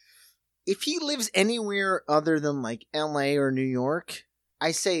 If he lives anywhere other than like L.A. or New York,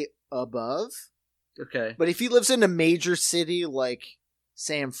 I say above. Okay. But if he lives in a major city like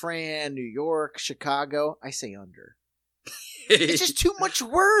San Fran, New York, Chicago, I say under. It's just too much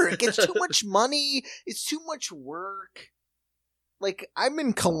work. It's too much money. It's too much work. Like, I'm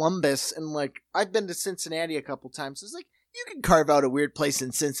in Columbus, and, like, I've been to Cincinnati a couple times. It's like, you can carve out a weird place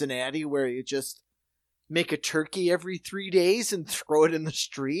in Cincinnati where you just make a turkey every 3 days and throw it in the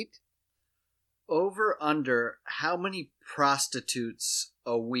street. Over under, how many prostitutes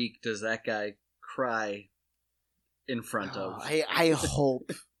a week does that guy cry in front of? I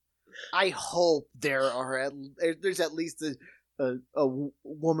hope. I hope there's at least a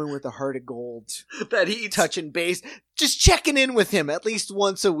woman with a heart of gold That he touching base, just checking in with him at least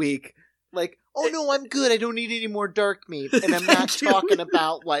once a week. Like, oh no, I'm good. I don't need any more dark meat. And I'm not Thank you. talking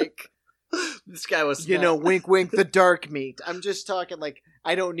about like, This guy was you smart. know, wink, wink, the dark meat. I'm just talking like,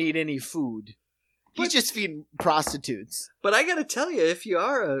 I don't need any food. He's just feeding prostitutes. But I gotta tell you, if you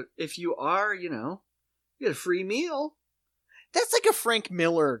are, you know, you get a free meal. That's like a Frank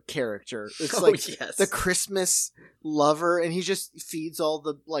Miller character. It's Oh, like yes. the Christmas lover, and he just feeds all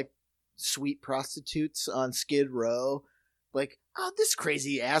the like sweet prostitutes on Skid Row. Like, oh, this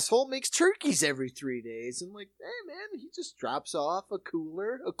crazy asshole makes turkeys every 3 days. And like, hey man, he just drops off a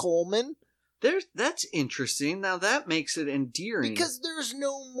cooler, a Coleman. That's interesting. Now that makes it endearing. Because there's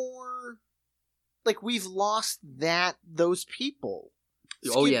no more, like, we've lost those people.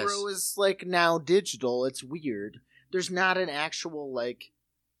 Oh, Skid yes. Row is like now digital. It's weird. There's not an actual like.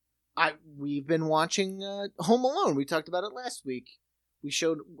 We've been watching Home Alone. We talked about it last week.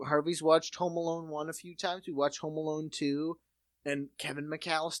 Harvey's watched Home Alone 1 a few times. We watched Home Alone 2, and Kevin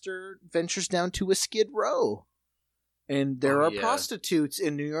McAllister ventures down to a Skid Row, and there are prostitutes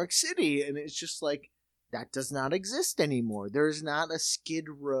in New York City, and it's just like that does not exist anymore. There's not a Skid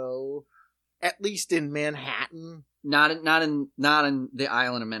Row, at least in Manhattan. Not in the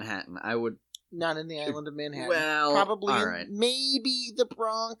island of Manhattan. Not in the island of Manhattan. Well, probably all right. maybe the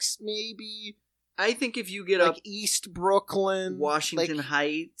Bronx, maybe I think if you get like up East Brooklyn, Washington like,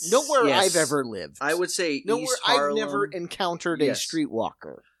 Heights, nowhere yes. I've ever lived. I would say nowhere East I've Harlem. never encountered a Yes.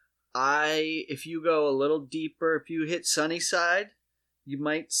 streetwalker. If you go a little deeper, if you hit Sunnyside, you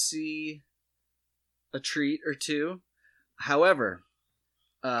might see a treat or two. However,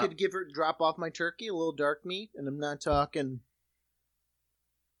 Could drop off my turkey, a little dark meat, and I'm not talking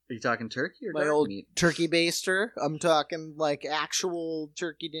are you talking turkey or my dark old meat? turkey baster. I'm talking like actual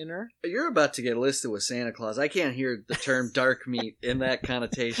turkey dinner. You're about to get listed with Santa Claus. I can't hear the term dark meat in that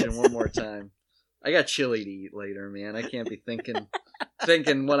connotation one more time. I got chili to eat later, man. I can't be thinking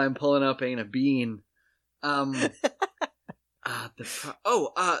what I'm pulling up ain't a bean. I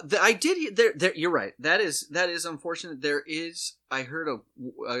did. There. You're right. That is unfortunate. I heard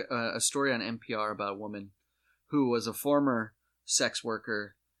a story on NPR about a woman who was a former sex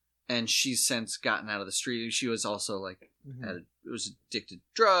worker, and she's since gotten out of the street. She was also like was addicted to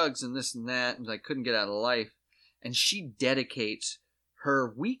drugs and this and that, and like couldn't get out of life. And she dedicates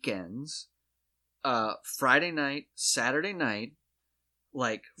her weekends, Friday night, Saturday night,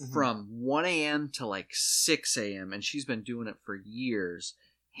 like from 1 a.m. to like 6 a.m. And she's been doing it for years,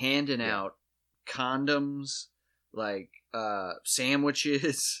 handing out condoms, like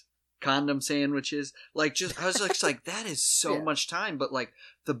sandwiches, condom sandwiches. Like just, I was like that is so much time. But like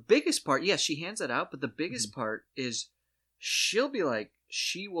the biggest part, yes, she hands it out. But the biggest part is she'll be like,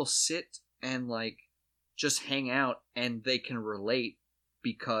 she will sit and like just hang out, and they can relate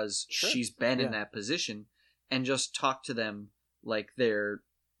because she's been in that position, and just talk to them like they're,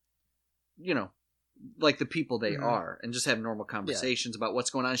 like the people they are, and just have normal conversations about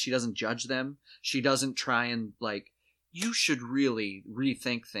what's going on. She doesn't judge them. She doesn't try and like, you should really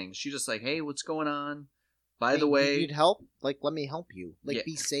rethink things. She's just like, hey, what's going on? By the way, you need help? Like, let me help you. Like,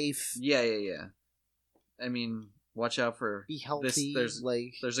 be safe. Yeah. I mean, watch out for be healthy.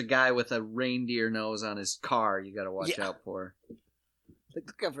 There's a guy with a reindeer nose on his car you got to watch out for. Like,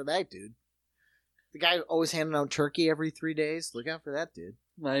 look out for that dude. The guy always handing out turkey every 3 days. Look out for that dude.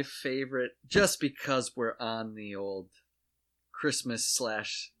 My favorite, just because we're on the old Christmas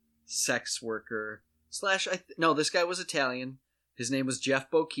 / sex worker / no, this guy was Italian. His name was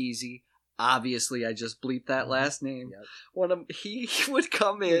Jeff Bocchese. Obviously, I just bleeped that last name. Yep. He would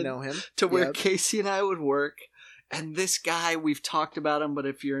come in to where Casey and I would work. And this guy, we've talked about him, but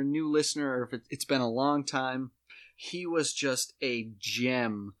if you're a new listener, or if it's been a long time, he was just a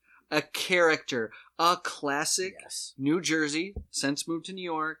gem, a character, a classic New Jersey, since moved to New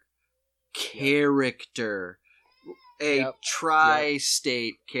York, character, a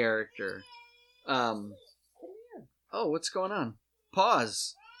tri-state character. Oh, what's going on?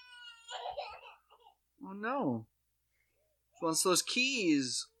 Pause. Oh no. She wants those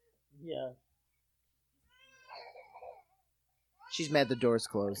keys. Yeah. She's mad the door's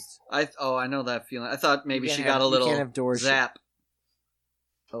closed. I know that feeling. I thought maybe she got a little zap.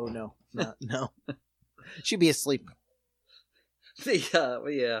 Oh no. No. She'd be asleep.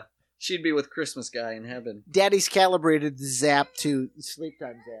 Yeah. She'd be with Christmas guy in heaven. Daddy's calibrated the zap to sleep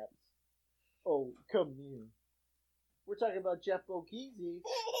time zap. Oh, come here. We're talking about Jeff Bocchese.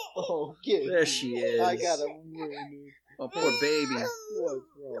 Oh, there she is. I got a movie. Oh, poor baby. What's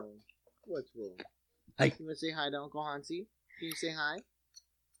wrong? You want to say hi to Uncle Hansi? Can you say hi?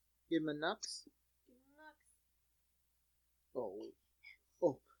 Give him a nuts? Oh,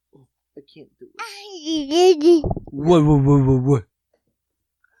 I can't do it. What?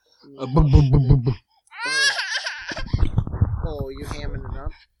 Oh, you hamming it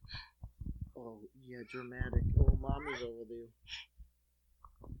up? Oh, yeah, dramatic. Oh, mommy's over there.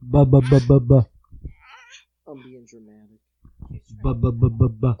 I'm being dramatic.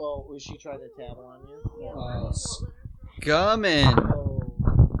 Oh, was she trying to tattle on you? Oh, scumming. Oh,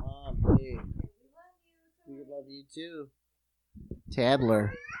 Mom, hey. We love you too.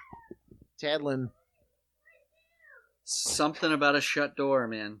 Taddlin'. Something about a shut door,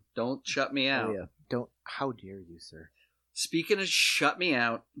 man. Don't shut me out. Oh, yeah. How dare you, sir? Speaking of shut me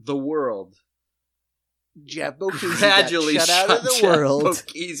out, the world. Jeff Bocchese gradually got shut out of the Jeff world.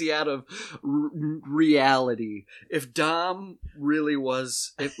 Bocchese out of reality. If Dom really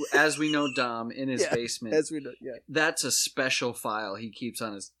was, as we know Dom in his basement, as we know, that's a special file he keeps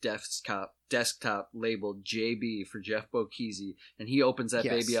on his desktop labeled JB for Jeff Bocchese, and he opens that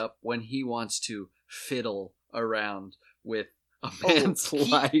baby up when he wants to fiddle around with a man's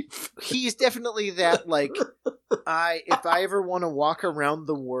life. He's definitely that. Like, if I ever want to walk around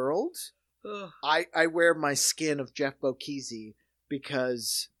the world, I wear my skin of Jeff Bocchese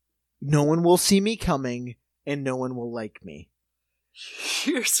because no one will see me coming and no one will like me.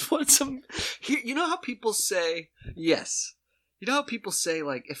 Here's what you know how people say, yes. You know how people say,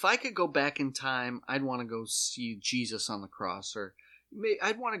 like, if I could go back in time, I'd want to go see Jesus on the cross, or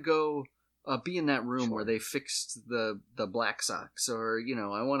I'd want to go be in that room where they fixed the Black Sox, or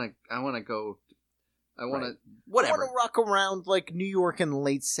I want to go. I want to whatever. I want to rock around like New York in the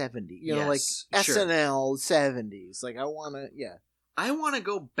late 70s. Like sure. SNL 70s. Like I want to, yeah. I want to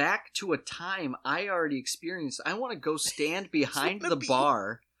go back to a time I already experienced. I want to go stand behind the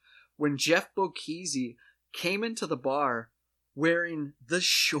bar when Jeff Bokese came into the bar wearing the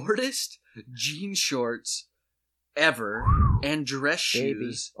shortest jean shorts ever and dress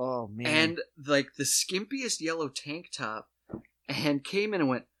shoes. Oh man. And like the skimpiest yellow tank top, and came in and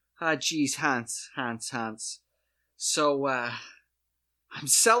went, "Ah, geez, Hans. So, I'm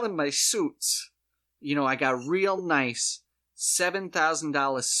selling my suits. I got real nice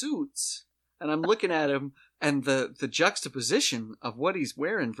 $7,000 suits." And I'm looking at him, and the juxtaposition of what he's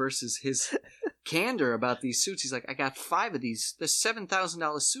wearing versus his candor about these suits. He's like, "I got 5 of these. They're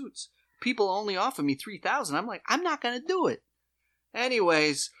 $7,000 suits. People only offer me $3,000. I'm like, "I'm not going to do it."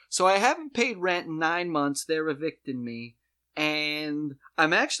 Anyways, so I haven't paid rent in 9 months. They're evicting me. And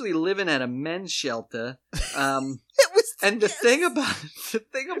I'm actually living at a men's shelter. And the thing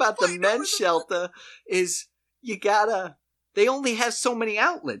about the men's shelter is they only have so many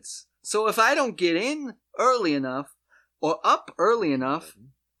outlets. So if I don't get in early enough or up early enough,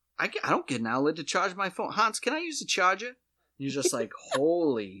 I don't get an outlet to charge my phone. Hans, can I use a charger? You're just like,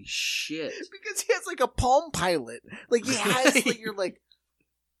 holy shit. Because he has like a Palm Pilot. Like he has, like, you're like,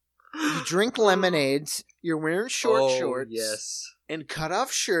 you drink lemonades, you're wearing shorts, yes, and cut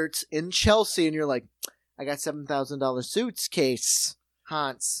off shirts in Chelsea, and you're like, I got $7,000 suitcase,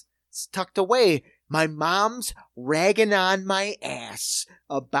 Hans. It's tucked away. My mom's ragging on my ass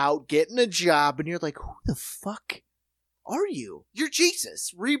about getting a job, and you're like, who the fuck are you? You're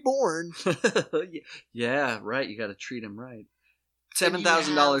Jesus, reborn. Yeah, right. You got to treat him right.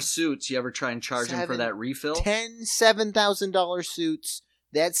 $7,000 suits. You ever try and charge him for that refill? $7,000 suits.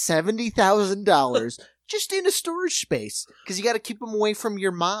 That's $70,000 just in a storage space, because you got to keep them away from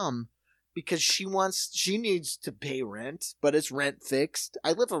your mom, because she needs to pay rent, but it's rent fixed.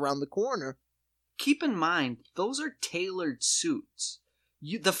 I live around the corner. Keep in mind, those are tailored suits.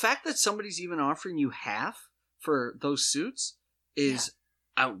 The fact that somebody's even offering you half for those suits is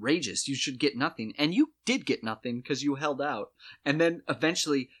outrageous. You should get nothing, and you did get nothing because you held out. And then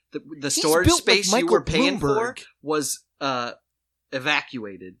eventually, the storage space you were paying for was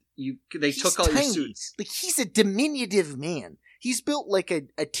evacuated. They took all your suits. Like, he's a diminutive man. He's built like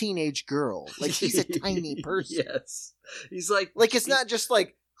a teenage girl. Like, he's a tiny person. Yes. He's like it's not just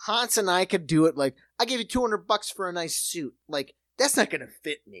like Hans and I could do it. Like, I give you $200 for a nice suit. Like, that's not gonna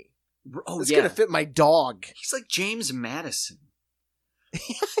fit me. Oh, it's gonna fit my dog. He's like James Madison.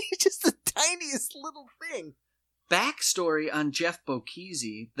 He's just the tiniest little thing. Backstory on Jeff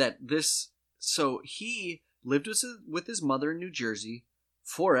Bokese, so he lived with his mother in New Jersey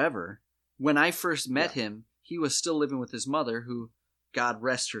forever. When I first met him, he was still living with his mother, who, God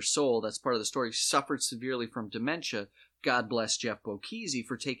rest her soul, that's part of the story, suffered severely from dementia. God bless Jeff Bokese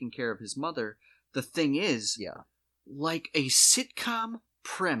for taking care of his mother. The thing is, like a sitcom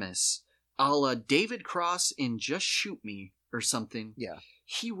premise, a la David Cross in Just Shoot Me or something,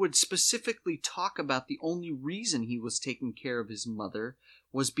 he would specifically talk about the only reason he was taking care of his mother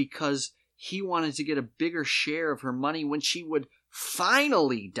was because he wanted to get a bigger share of her money when she would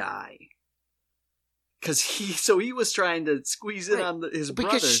finally die. Because he was trying to squeeze in on his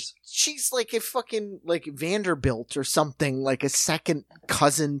brothers. She's like a fucking, like, Vanderbilt or something, like a second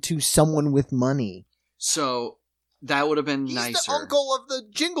cousin to someone with money. So that would have been nicer. He's the uncle of the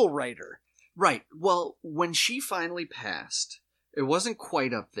jingle writer. Right. Well, when she finally passed, it wasn't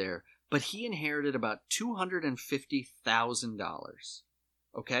quite up there, but he inherited about $250,000.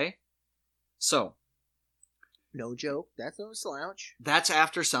 Okay? So. No joke. That's no slouch. That's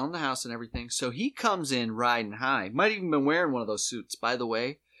after selling the house and everything. So he comes in riding high. Might even been wearing one of those suits, by the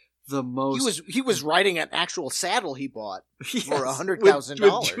way. He was riding an actual saddle he bought for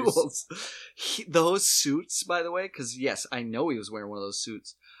 $100,000. Those suits, by the way, because yes, I know he was wearing one of those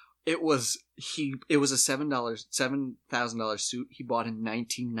suits. It was a $7,000 suit he bought in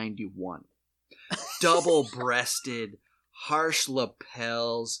 1991. Double-breasted, harsh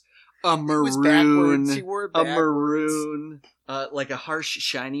lapels, a maroon, He wore it backwards. like a harsh,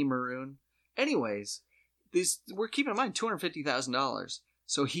 shiny maroon. Anyways, we're keeping in mind $250,000.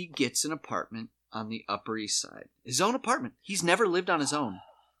 So he gets an apartment on the Upper East Side. His own apartment. He's never lived on his own.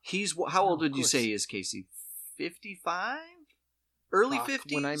 How old would you say he is, Casey? 55? Early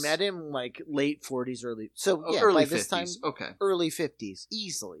 50s? When I met him, like late 40s, early. So yeah, early by this 50s. time, okay, early 50s,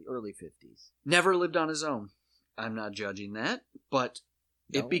 easily early 50s. Never lived on his own. I'm not judging that, but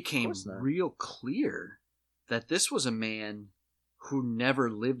it became real clear that this was a man who never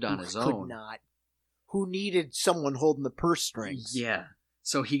lived on his own. Not. Who needed someone holding the purse strings. Yeah.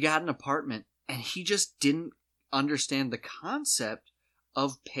 So he got an apartment, and he just didn't understand the concept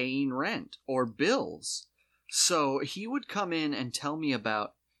of paying rent or bills. So he would come in and tell me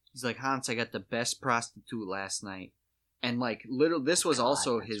about, he's like, Hans, I got the best prostitute last night. And like, literally, this was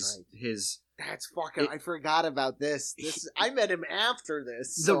also his. That's fucking. I forgot about this. I met him after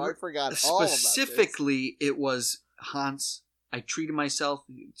this, so I forgot all about this. Specifically, it was Hans. I treated myself.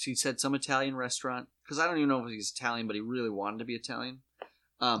 He said some Italian restaurant, because I don't even know if he's Italian, but he really wanted to be Italian.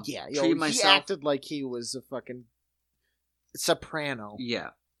 Treated myself. He acted like he was a fucking soprano. Yeah,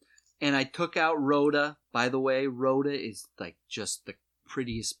 and I took out Rhoda. By the way, Rhoda is like just the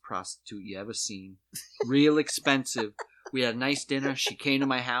prettiest prostitute you ever seen. Real expensive. We had a nice dinner. She came to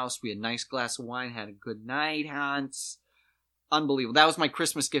my house. We had a nice glass of wine. Had a good night, Hans. Unbelievable. That was my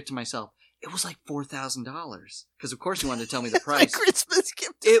Christmas gift to myself. It was like $4,000. Because of course you wanted to tell me the price. Christmas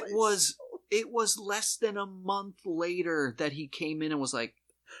gift. It was less than a month later that he came in and was like,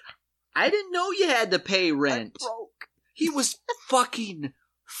 I didn't know you had to pay rent. I'm broke. He was fucking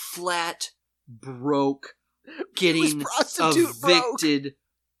flat broke. Getting evicted,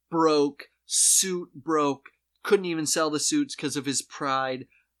 broke, suit broke. Couldn't even sell the suits because of his pride.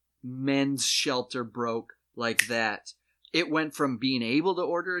 Men's shelter broke like that. It went from being able to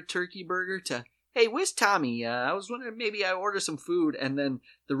order a turkey burger to, hey, where's Tommy? I was wondering maybe I order some food. And then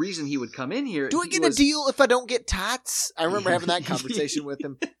the reason he would come in here... Do I get a deal if I don't get tots? I remember having that conversation with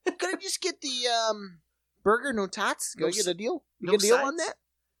him. Could I just get the burger, no tots? Can I get a deal? You get a deal on that?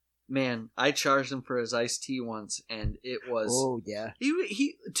 Man, I charged him for his iced tea once, and it was... Oh, yeah.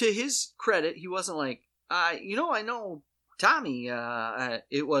 He to his credit, he wasn't like, I know Tommy.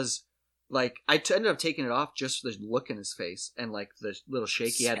 It was like, I ended up taking it off just for the look in his face and like the little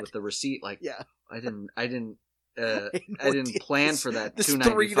shake he had with the receipt. Like, yeah, I didn't plan for that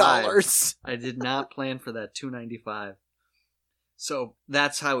 $2.95. I did not plan for that $2.95. So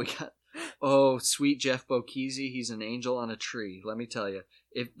that's how we got. Oh, sweet Jeff Bokese, he's an angel on a tree. Let me tell you,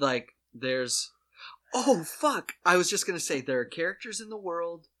 if like there's, oh fuck, I was just gonna say there are characters in the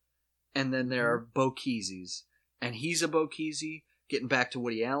world. And then there are Bokeses. And he's a Bokese. Getting back to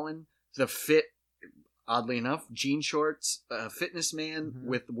Woody Allen. The fit, oddly enough, jean shorts, fitness man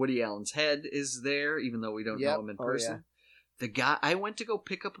with Woody Allen's head is there, even though we don't know him in person. Yeah. The guy, I went to go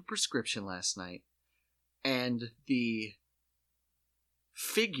pick up a prescription last night. And the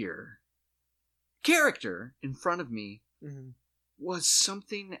character in front of me was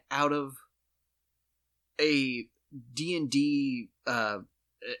something out of a D&D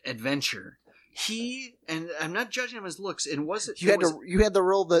adventure. He, and I'm not judging him as looks, and you had to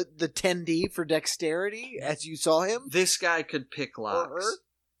roll the 10D for dexterity as you saw him. This guy could pick locks.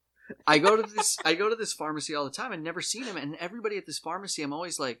 I go to this pharmacy all the time. I've never seen him, and everybody at this pharmacy, I'm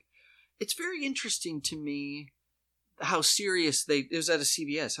always like, it's very interesting to me how serious it was at a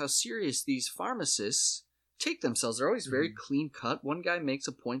CVS, how serious these pharmacists take themselves. They're always very clean cut. One guy makes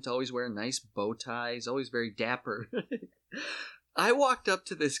a point to always wear a nice bow tie. He's always very dapper. I walked up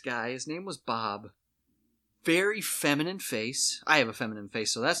to this guy. His name was Bob. Very feminine face. I have a feminine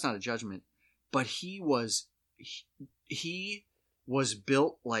face, so that's not a judgment. But he was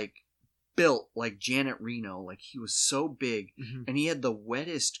built like Janet Reno. Like, he was so big, and he had the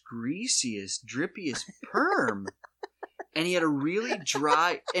wettest, greasiest, drippiest perm. And he had a really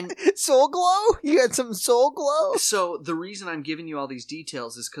dry and soul glow. You had some soul glow. So the reason I'm giving you all these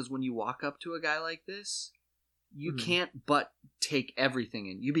details is because when you walk up to a guy like this, you can't but take everything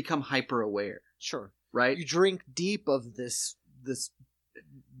in. You become hyper aware. Sure. Right? You drink deep of this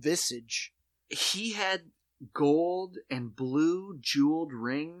visage. He had gold and blue jeweled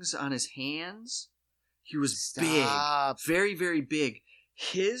rings on his hands. He was big. Very, very big.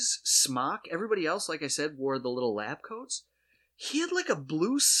 His smock, everybody else, like I said, wore the little lab coats. He had like a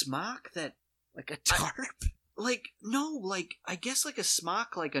blue smock that... Like a tarp? I guess like a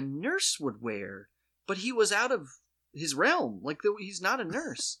smock like a nurse would wear. But he was out of his realm. Like, he's not a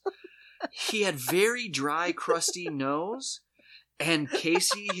nurse. He had very dry, crusty nose. And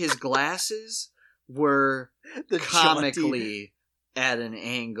Casey, his glasses were comically at an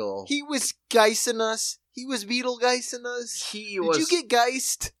angle. He was geising us. He was Beetlegeisting us. Did you get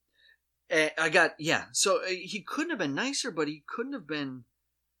geist? So he couldn't have been nicer, but he couldn't have been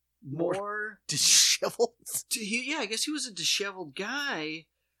more disheveled. I guess he was a disheveled guy.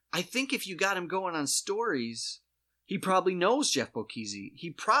 I think if you got him going on stories, he probably knows Jeff Bokese.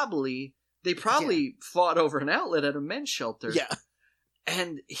 They probably fought over an outlet at a men's shelter. Yeah.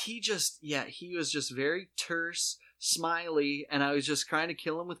 And he was just very terse, smiley, and I was just trying to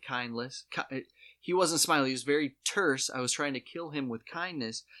kill him with kindness. he wasn't smiling. He was very terse. I was trying to kill him with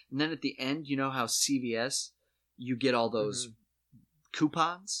kindness. And then at the end, you know how CVS, you get all those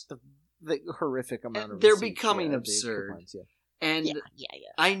coupons? The horrific amount of They're receipts, becoming the absurd. coupons, yeah. And Yeah.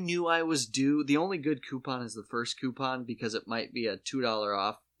 I knew I was due. The only good coupon is the first coupon because it might be a $2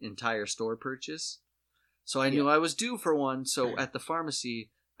 off entire store purchase. So I knew I was due for one. So at the pharmacy,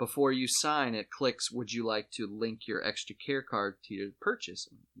 before you sign, it clicks, would you like to link your extra care card to your purchase?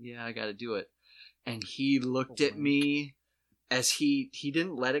 Yeah, I got to do it. And he looked at me as he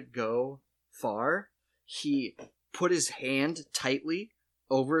didn't let it go far. He put his hand tightly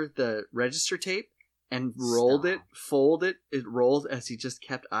over the register tape and rolled it, folded it, rolled as he just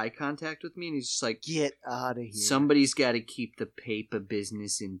kept eye contact with me. And he's just like, Get out of here. somebody's got to keep the paper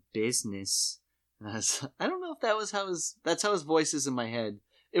business in business. And I don't know if that's how his voice is in my head.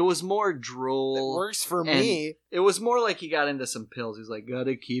 It was more droll. It works for and me. It was more like he got into some pills. He's like,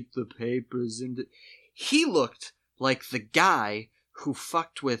 gotta keep the papers in. He looked like the guy who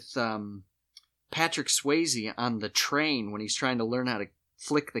fucked with Patrick Swayze on the train when he's trying to learn how to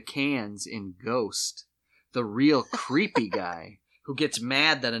flick the cans in Ghost. The real creepy guy who gets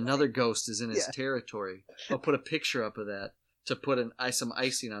mad that another ghost is in his territory. I'll put a picture up of that to put some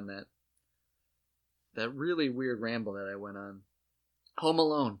icing on that. That really weird ramble that I went on. Home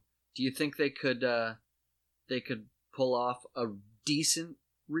Alone. Do you think they could pull off a decent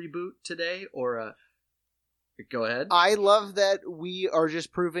reboot today, or go ahead? I love that we are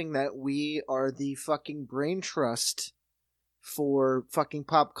just proving that we are the fucking brain trust for fucking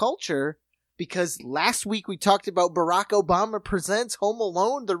pop culture, because last week we talked about Barack Obama Presents Home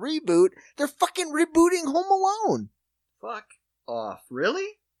Alone, the reboot. They're fucking rebooting Home Alone. Fuck off.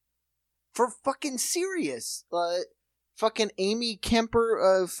 Really? For fucking serious. Fucking Amy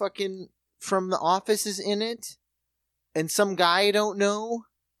Kemper, fucking from The Office is in it. And some guy I don't know.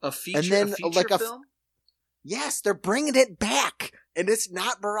 A feature, and then, a feature film? Yes, they're bringing it back. And it's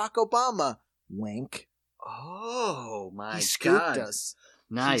not Barack Obama. Wink. Oh, my God. He scooped us.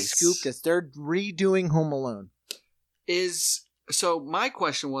 Nice. He scooped us. They're redoing Home Alone. So my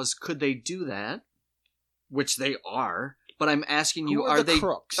question was, could they do that? Which they are. But I'm asking you, are they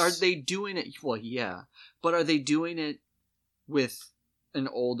doing it? Well, yeah. But are they doing it with an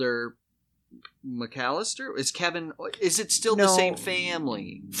older McAllister? Is it still the same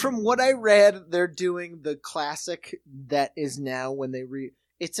family? From what I read, they're doing the classic that is now when they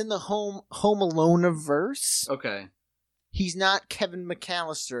it's in the Home Alone-verse. Okay. He's not Kevin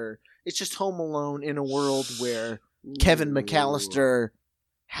McAllister. It's just Home Alone in a world where Kevin McAllister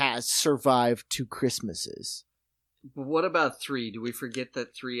has survived 2 Christmases. But what about 3? Do we forget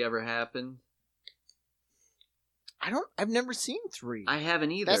that 3 ever happened? I've never seen 3. I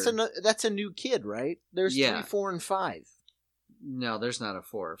haven't either. That's a new kid, right? There's 3, 4, and 5. No, there's not a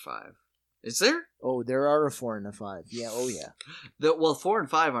 4 or 5. Is there? Oh, there are a 4 and a 5. Yeah, oh yeah. 4 and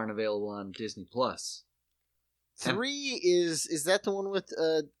 5 aren't available on Disney Plus. 3 is that the one with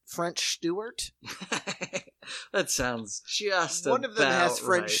French Stewart? That sounds just one of them has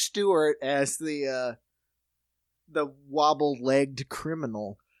French right. Stewart as the wobble-legged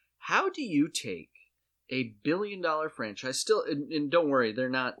criminal. How do you take a $1 billion franchise? Still, and don't worry, they're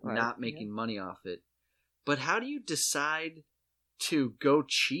not making money off it. But how do you decide to go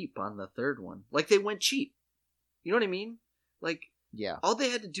cheap on the 3rd one? Like, they went cheap. You know what I mean? Like, yeah. All they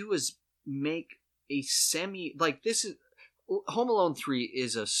had to do was make a this is Home Alone 3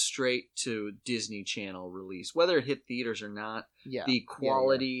 is a straight to Disney Channel release, whether it hit theaters or not. Yeah. The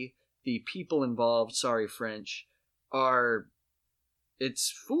quality, the people involved, sorry French,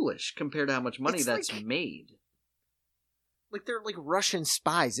 it's foolish compared to how much money that's made. Like they're like Russian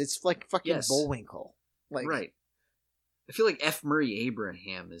spies. It's like fucking Bullwinkle. Like, right. I feel like F. Murray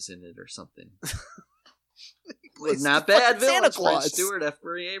Abraham is in it or something. Not bad villain. French Stewart, F.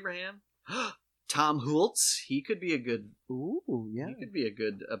 Murray Abraham. Tom Hultz, he could be a good. Ooh, yeah. He could be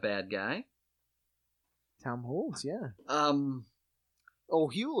a bad guy. Tom Hultz, yeah.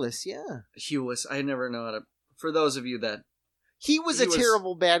 Hewless, yeah. Hewless, I never know how to. For those of you that he was a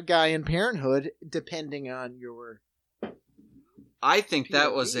terrible bad guy in Parenthood, depending on your. I think POV.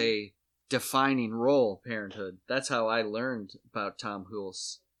 That was a defining role. Parenthood. That's how I learned about Tom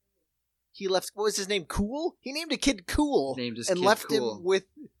Hultz. He left. What was his name? Cool. He named a kid Cool. Named his and kid left Cool. him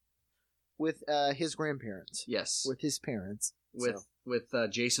with his grandparents. Yes, with his parents. With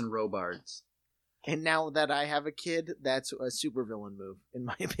Jason Robards. And now that I have a kid, that's a supervillain move, in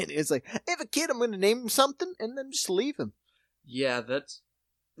my opinion. It's like, I have a kid, I'm going to name him something, and then just leave him. Yeah,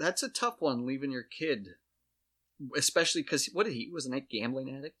 that's a tough one, leaving your kid. especially because what did he was a gambling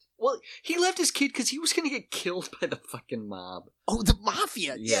addict? Well, he left his kid because he was going to get killed by the fucking mob. Oh, the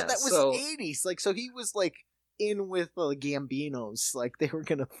mafia. Yeah, Yeah, that was so- 80s. Like, so he was like in with the Gambinos. Like, they were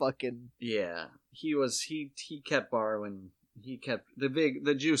gonna fucking. Yeah, he was. He kept borrowing. He kept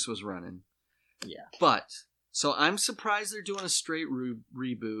the juice was running. Yeah. But so I'm surprised they're doing a straight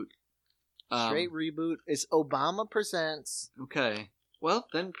reboot. Straight reboot. It's Obama Presents. Okay. Well,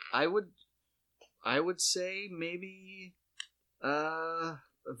 then I would say maybe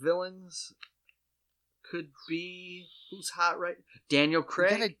villains could be who's hot right. Daniel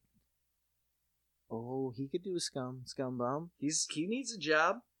Craig. Oh, he could do a Scum Bum. He needs a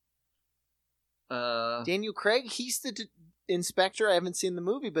job. Daniel Craig, he's the inspector. I haven't seen the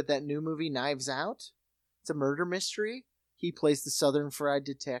movie, but that new movie, Knives Out, it's a murder mystery. He plays the Southern Fried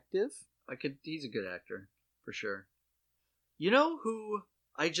Detective. He's a good actor for sure. You know who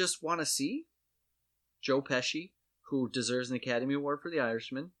I just want to see? Joe Pesci, who deserves an Academy Award for The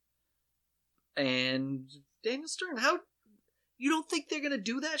Irishman, and Daniel Stern. How you don't think they're gonna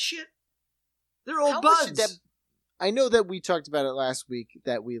do that shit? They're old How much did buds. I know that we talked about it last week,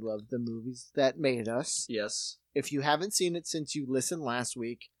 that we love the movies that made us. Yes. If you haven't seen it since you listened last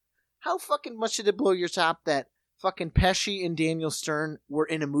week, how fucking much did it blow your top that fucking Pesci and Daniel Stern were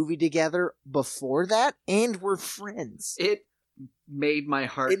in a movie together before that and were friends? It made my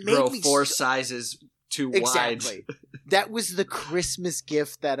heart It made grow me 4 so- sizes too Exactly. wide. That was the Christmas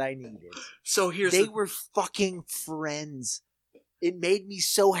gift that I needed. So here's They the were fucking friends. It made me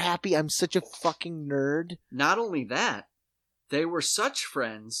so happy. I'm such a fucking nerd. Not only that, they were such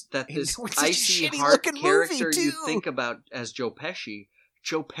friends that And this it was such a icy shitty heart looking character movie, you too. think about as Joe Pesci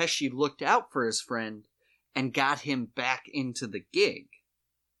looked out for his friend and got him back into the gig.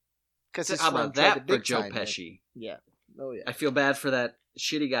 Because How about that for Joe Pesci? Yeah. Oh yeah. I feel bad for that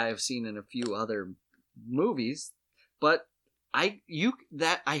shitty guy I've seen in a few other movies, but I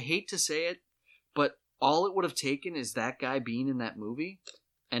hate to say it, but all it would have taken is that guy being in that movie,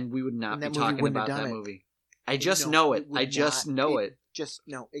 and we would not And be that movie talking wouldn't have about done that it. movie. I just No, know it. would I just not. know it. Just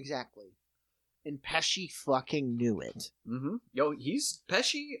no, exactly. And Pesci fucking knew it. Mm-hmm. Yo, he's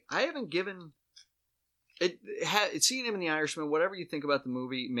Pesci. I haven't given it. Seeing him in The Irishman, whatever you think about the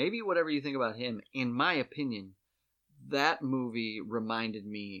movie, maybe whatever you think about him. In my opinion, that movie reminded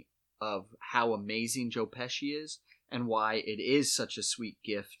me of how amazing Joe Pesci is, and why it is such a sweet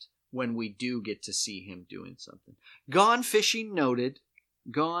gift when we do get to see him doing something. Gone Fishing noted.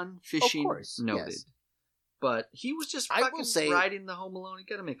 Gone Fishing course, noted. yes. But he was just I will fucking say- riding the Home Alone. You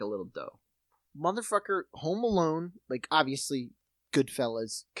got to make a little dough. Motherfucker, Home Alone, like obviously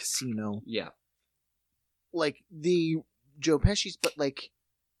Goodfellas, Casino, Yeah. like the Joe Pesci's, but like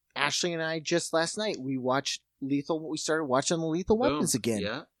Ashley and I just last night we watched Lethal. We started watching the Lethal Weapons Boom. again.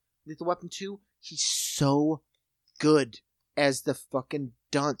 Yeah. Lethal Weapon 2. He's so good as the fucking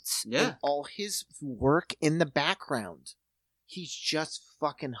dunce. Yeah. And all his work in the background. He's just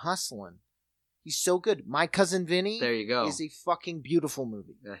fucking hustling. He's so good. My Cousin Vinny There you go. is a fucking beautiful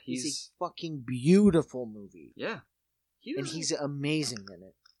movie. Yeah, He's he's a fucking beautiful movie. yeah. He And doesn't- he's amazing in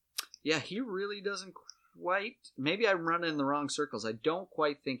it. yeah, he really doesn't quite. Maybe I'm running in the wrong circles. I don't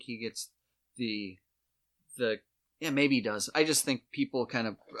quite think he gets the. Yeah, maybe he does. I just think people kind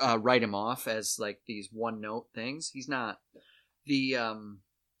of write him off as like these one note things. He's not. The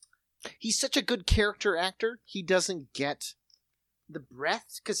He's such a good character actor. He doesn't get the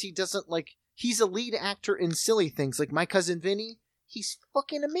breath because he doesn't like. He's a lead actor in silly things like My Cousin Vinny. He's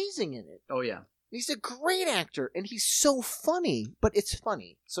fucking amazing in it. oh yeah, He's a great actor, and he's so funny. But it's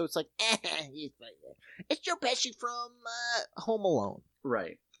funny, so it's like, he's like, it's Joe Pesci from Home Alone.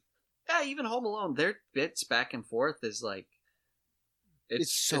 right. Yeah, even Home Alone, their bits back and forth is like.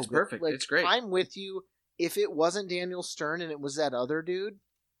 It's so it's good. perfect. Like, It's great. I'm with you. If it wasn't Daniel Stern and it was that other dude,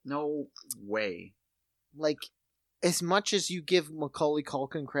 No way. like, as much as you give Macaulay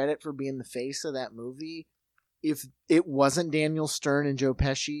Culkin credit for being the face of that movie, if it wasn't Daniel Stern and Joe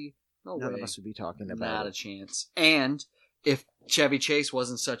Pesci, No none way. of us would be talking about Not a it. chance. And if Chevy Chase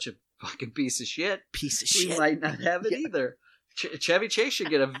wasn't such a fucking piece of shit, Piece of we shit. might not have it Yeah. either. Chevy Chase should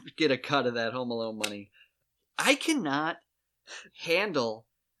get a cut of that Home Alone money. I cannot handle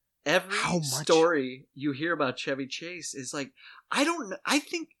every How much? story you hear about Chevy Chase. Is like I don't know. I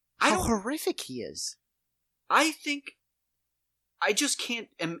think I How don't. horrific he is. I think I just can't.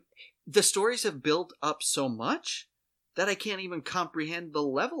 The stories have built up so much that I can't even comprehend the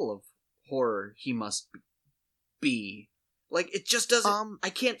level of horror he must be. Like it just doesn't. I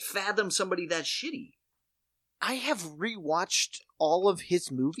can't fathom somebody that shitty. I have rewatched all of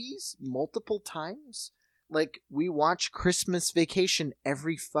his movies multiple times. Like, we watch Christmas Vacation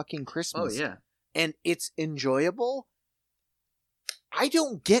every fucking Oh Christmas. yeah, and it's enjoyable. I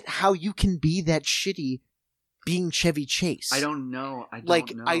don't get how you can be that shitty being Chevy Chase. I don't know.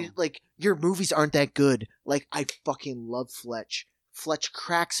 Your movies aren't that good. Like, I fucking love Fletch. Fletch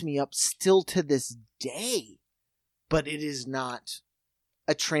cracks me up still to this day. But it is not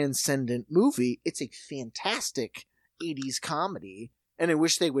a transcendent movie. It's a fantastic 80s comedy. And I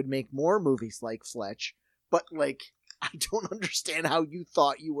wish they would make more movies like Fletch. But, like, I don't understand how you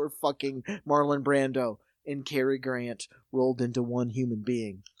thought you were fucking Marlon Brando and Cary Grant rolled into one human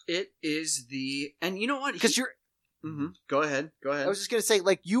being. It is and you know what? Because you're... Mm-hmm. Go ahead. I was just going to say,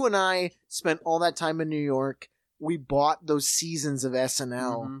 like, you and I spent all that time in New York. We bought those seasons of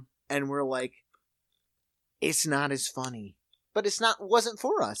SNL, and we're like, it's not as funny. But wasn't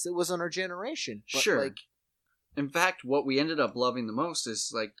for us. It wasn't our generation. But sure. Like, in fact, what we ended up loving the most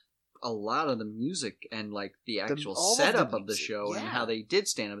is, like, a lot of the music and, like, the actual setup of the show and how they did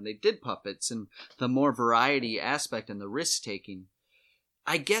stand up and they did puppets and the more variety aspect and the risk taking.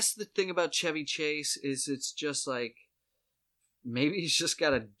 I guess the thing about Chevy Chase is it's just like, maybe he's just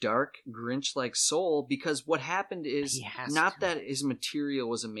got a dark Grinch-like soul, because what happened is not that his material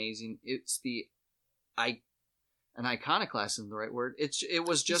was amazing. It's an iconoclast isn't the right word. It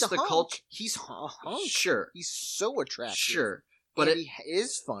was just the culture. He's a hunk. Sure. He's so attractive. Sure. But he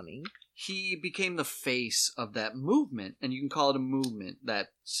is funny. He became the face of that movement, and you can call it a movement, that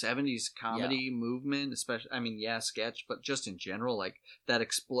 70s comedy movement, especially, I mean, sketch, but just in general, like, that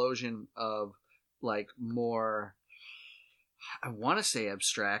explosion of, like, more, I want to say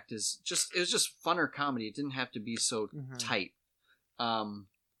abstract, it was just funner comedy. It didn't have to be so tight.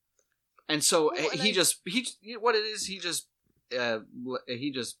 And so he just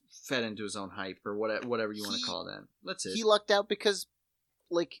fed into his own hype, or whatever you want to call that. That's it. He lucked out because,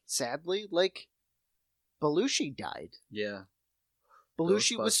 like, sadly, like, Belushi died. Yeah.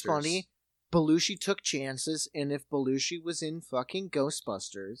 Belushi was funny. Belushi took chances, and if Belushi was in fucking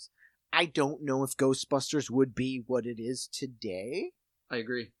Ghostbusters, I don't know if Ghostbusters would be what it is today. I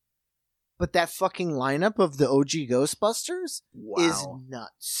agree. But that fucking lineup of the OG Ghostbusters is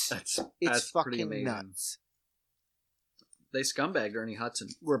nuts. It's fucking nuts. They scumbagged Ernie Hudson.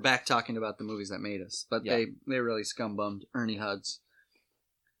 We're back talking about the movies that made us, but they really scumbummed Ernie Hudson.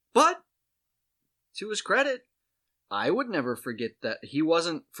 But, to his credit, I would never forget that he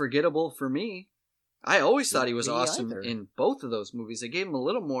wasn't forgettable for me. I always thought he was awesome in both of those movies. They gave him a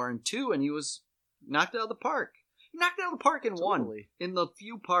little more in 2, and he was knocked out of the park. He knocked it out of the park in 1. In the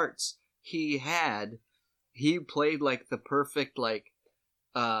few parts he had, he played like the perfect, like,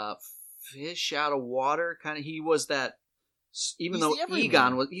 fish out of water kind of. He was that, even though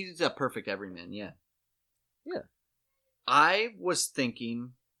Egon was, he's a perfect everyman. Yeah. I was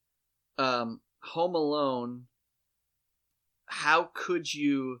thinking, Home Alone. How could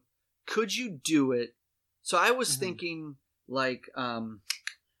you do it? So I was thinking, like, Home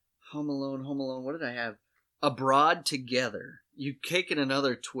Alone. What did I have? Abroad Together. You take it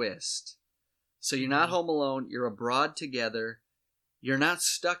another twist. So you're not home alone. You're abroad together. You're not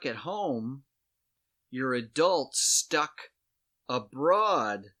stuck at home. You're adults stuck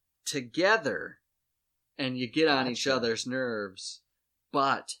abroad together. And you get on each other's nerves.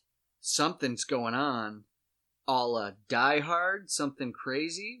 But something's going on. A la Die Hard, something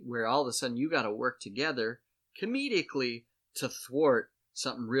crazy, where all of a sudden you got to work together comedically to thwart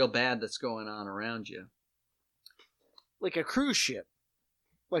something real bad that's going on around you. Like a cruise ship.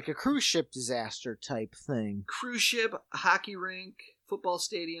 Like a cruise ship disaster type thing. Cruise ship, hockey rink, football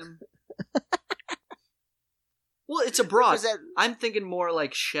stadium. Well, it's abroad. I'm thinking more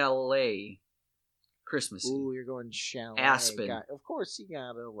like chalet Christmas. Ooh, you're going chalet. Aspen. Of course you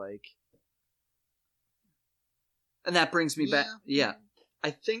gotta, like... And that brings me back. Yeah.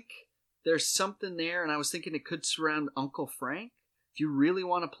 I think there's something there, and I was thinking it could surround Uncle Frank. If you really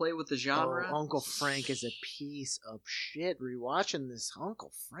want to play with the genre. Oh, Uncle Frank is a piece of shit. Rewatching this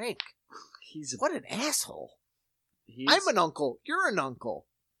Uncle Frank. What an asshole. I'm an uncle. You're an uncle.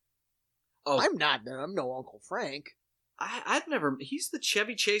 Oh, I'm not. I'm no Uncle Frank. I've never. He's the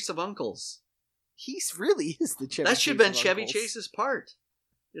Chevy Chase of uncles. He's really is the Chevy Chase. That should have been Chevy Chase's part.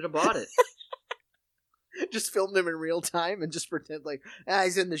 You'd have bought it. Just filmed him in real time and just pretend like,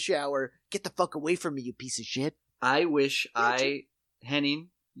 he's in the shower. Get the fuck away from me, you piece of shit. I wish Henning,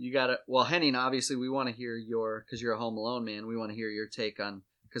 you gotta, well, Henning, obviously we want to hear because you're a Home Alone man, we want to hear your take on,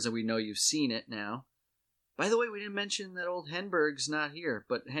 because we know you've seen it now. By the way, we didn't mention that old Henberg's not here,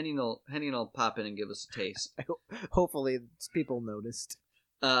 but Henning will pop in and give us a taste. Hopefully people noticed.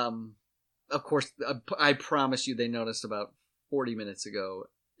 Of course, I promise you they noticed about 40 minutes ago.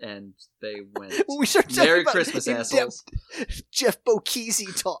 and they went, When we start talking Merry about Christmas, in-depth assholes. Jeff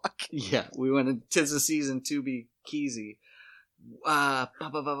Bokese talk. Yeah, we went into 'tis the season to be Keezy.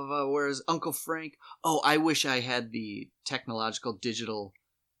 Where's Uncle Frank? Oh, I wish I had the technological digital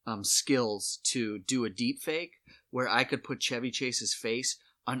skills to do a deep fake where I could put Chevy Chase's face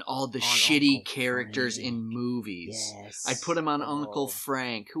on all the shitty Uncle characters Frank. in movies. Yes. I'd put him on Uncle Oh.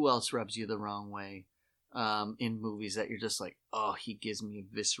 Frank. Who else rubs you the wrong way in movies that you're just like, oh, he gives me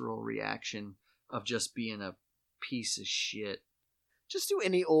a visceral reaction of just being a piece of shit. Just do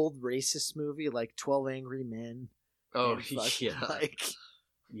any old racist movie like 12 Angry Men. Oh, and fucking, yeah. Like,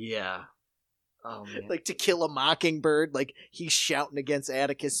 Yeah. Oh, man. like To Kill a Mockingbird. Like, he's shouting against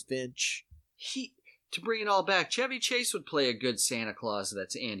Atticus Finch. To bring it all back, Chevy Chase would play a good Santa Claus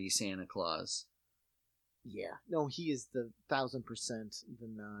that's Andy Santa Claus. Yeah. No, he is the 1000% the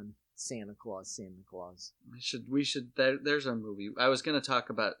non-Santa Claus Santa Claus. There's our movie. I was going to talk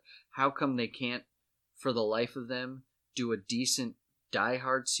about how come they can't, for the life of them, do a decent Die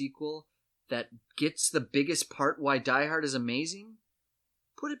Hard sequel that gets the biggest part why Die Hard is amazing.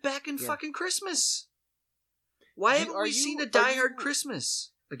 Put it back in Yeah. fucking Christmas. Why haven't we seen a Die Hard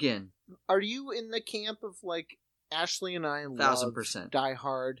Christmas again? Are you in the camp of, like, Ashley and I love 1000%. Die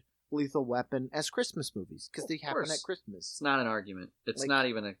Hard, Lethal Weapon as Christmas movies? Because they happen course. at Christmas. It's not an argument. It's Like- not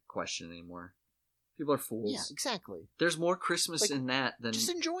even a question anymore. People are fools. Yeah, exactly. There's more Christmas Like, in that than Just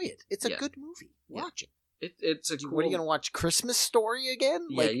enjoy it. It's a Yeah. good movie. Yeah. Watch it. it's a cool. What are you going to watch? Christmas Story again?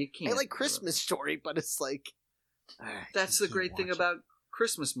 Yeah, Like, you can't. I like do it. Christmas Story, but it's like... That's you the can't great thing watch it. about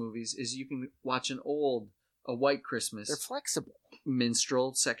Christmas movies is you can watch a white Christmas. They're flexible.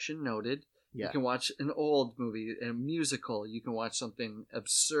 Minstrel section noted. Yeah. You can watch an old movie, a musical. You can watch something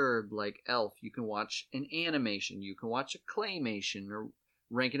absurd like Elf. You can watch an animation. You can watch a claymation or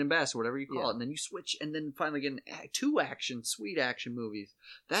Rankin and Bass or whatever you call Yeah. it. And then you switch and then finally get two sweet action movies.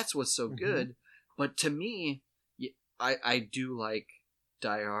 That's what's so Mhm. good. But to me, I do like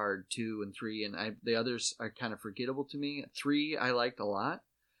Die Hard 2 and 3, and the others are kind of forgettable to me. 3 I liked a lot.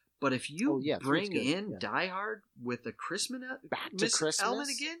 But if you Oh, yeah, 3's bring good, in yeah. Die Hard with a Christmas Back to Christmas? element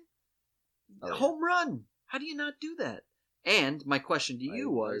again, Oh, yeah. home run. How do you not do that? And my question to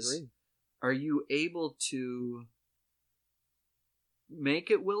you I was, agree. are you able to make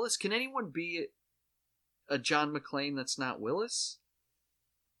it Willis? Can anyone be a John McClane that's not Willis?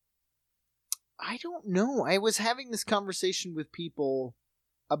 I don't know. I was having this conversation with people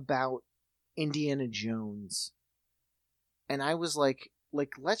about Indiana Jones. And I was like,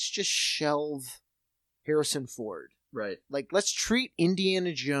 let's just shelve Harrison Ford. Right. Like, let's treat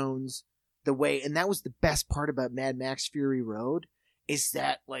Indiana Jones the way, and that was the best part about Mad Max Fury Road, is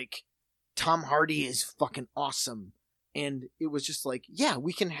that, like, Tom Hardy is fucking awesome. And it was just like, yeah,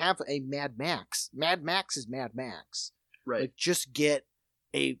 we can have a Mad Max. Mad Max is Mad Max. Right. Like, just get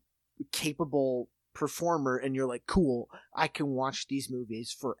a capable performer, and you're like, cool, I can watch these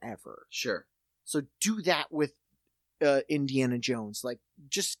movies forever. Sure. So do that with Indiana Jones. Like,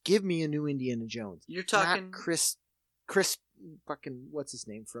 just give me a new Indiana Jones. You're talking Not Chris fucking, what's his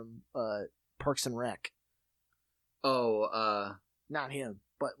name from Parks and Rec. Oh, Not him,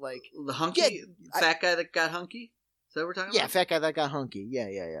 but like, the hunky fat guy that got hunky? Is that what we're talking yeah, about? fat guy that got hunky. Yeah.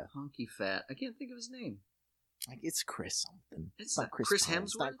 Hunky fat. I can't think of his name. Like, it's Chris something. It's not not Chris Chris Pine.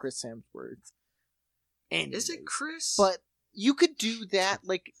 It's Hemsworth? not Chris Hemsworth. Anyways, Is it Chris? But you could do that.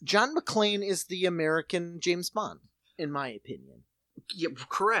 Like, John McClane is the American James Bond, in my opinion. yeah,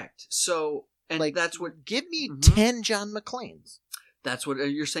 correct. So, and Like, that's what give me Mhm. 10 John McClanes. that's what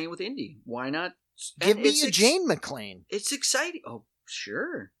you're saying with Indy. Why not? Give And me it's a Jane McClane. It's exciting. Oh,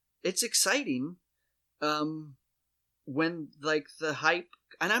 sure. It's exciting. When like the hype,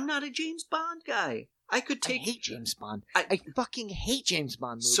 and I'm not a James Bond guy. I could I take. hate James Bond. I- I fucking hate James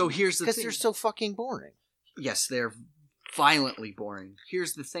Bond movies. So here's the because thing. they're so fucking boring. Yes, they're violently boring.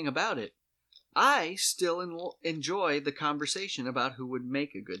 Here's the thing about it. I still enjoy the conversation about who would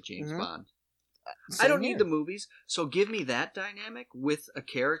make a good James Mhm. Bond. I Same don't here. need the movies, so give me that dynamic with a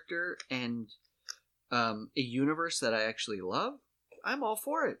character and a universe that I actually love. I'm all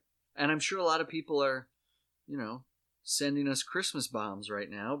for it. And I'm sure a lot of people are, sending us Christmas bombs right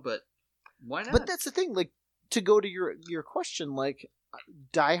now, but why not? But that's the thing. Like, to go to your question, like,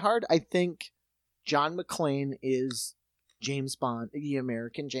 Die Hard, I think John McClane is James Bond, the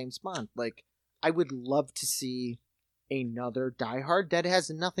American James Bond. Like, I would love to see another Die Hard that has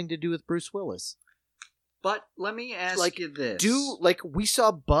nothing to do with Bruce Willis. But let me ask Like, you this. We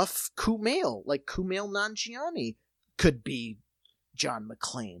saw Buff Kumail. Like, Kumail Nanjiani could be John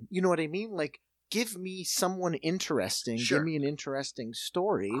McClane. You know what I mean? Like, give me someone interesting. Sure. Give me an interesting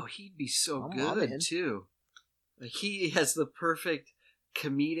story. Oh, he'd be so I'm good in. too. Like, he has the perfect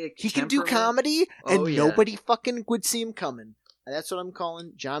comedic. He can do temperament. comedy, and Oh, yeah. nobody fucking would see him coming. That's what I'm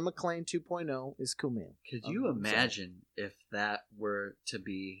calling John McClane 2.0 is Kumail. Could you imagine if that were to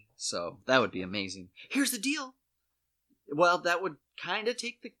be so? That would be amazing. Here's the deal. Well, that would kind of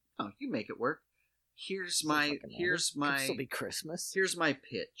take the. Oh, you make it work. Here's my. Could still be Christmas. Here's my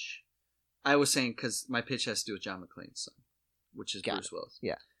pitch. I was saying because my pitch has to do with John McClane's son, which is Bruce Willis.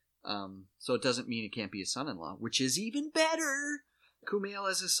 Yeah. So it doesn't mean it can't be his son-in-law, which is even better. Kumail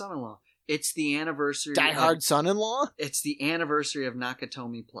as his son-in-law. It's the anniversary. Die Hard son-in-law? It's the anniversary of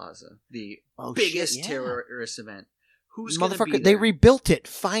Nakatomi Plaza, the Oh, biggest shit, yeah. terrorist event. Who's going to be Motherfucker, there? they rebuilt it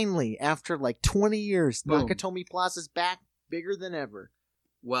finally after like 20 years. Boom. Nakatomi Plaza's back bigger than ever.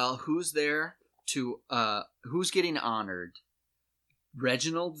 Well, who's there to who's getting honored?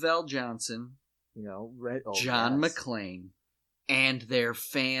 Reginald Vell Johnson, John McClane, and their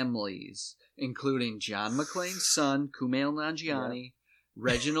families, including John McClane's son, Kumail Nanjiani,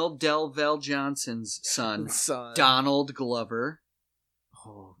 Reginald Vell Johnson's son, Donald Glover.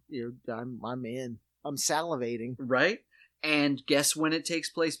 Oh, I'm in. I'm salivating. Right? And guess when it takes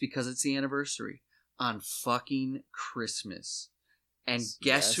place, because it's the anniversary? On fucking Christmas. And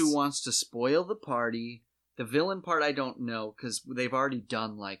guess who wants to spoil the party? The villain part I don't know, because they've already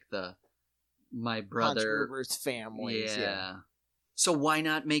done like my brother. Hans Gruber's families. Yeah. So why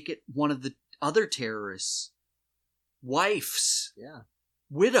not make it one of the other terrorists? Wife's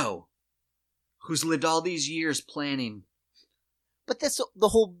widow, who's lived all these years planning. But that's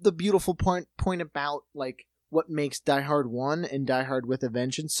the beautiful point about like what makes Die Hard 1 and Die Hard with a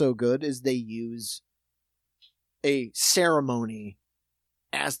Vengeance so good is they use a ceremony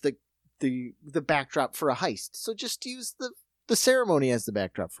as the backdrop for a heist. So just use the ceremony as the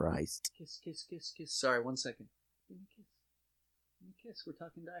backdrop for a heist. Kiss, kiss, kiss, kiss. Sorry, 1 second. Give me a kiss. Give me a kiss. We're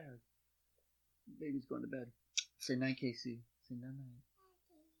talking Die Hard. Baby's going to bed. Say night, Casey. Say night night.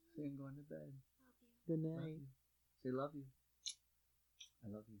 Say I'm going to bed. Good night. Say love you. I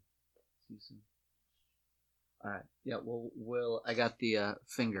love you. See you soon. All right. Yeah. Well, I got the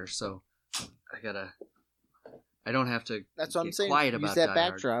finger, so I don't have to. That's what I'm saying. Quiet Use about that Die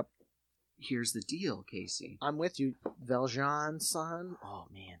backdrop. Hard. Here's the deal, Casey. I'm with you, Valjean's son. Oh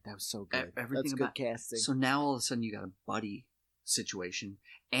man, that was so good. Everything That's about good casting. So now all of a sudden you got a buddy situation,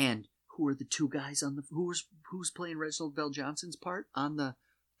 and who are the two guys on the who's playing Reginald Vell Johnson's part on the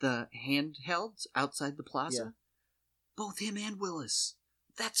handhelds outside the plaza? Yeah. Both him and Willis.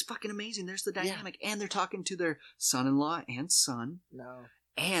 That's fucking amazing. There's the dynamic, and they're talking to their son-in-law and son. No,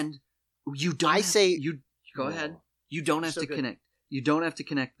 and you don't. Go ahead. You don't have to connect. You don't have to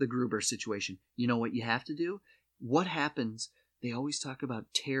connect the Gruber situation. You know what you have to do? What happens? They always talk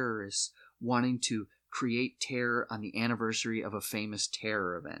about terrorists wanting to create terror on the anniversary of a famous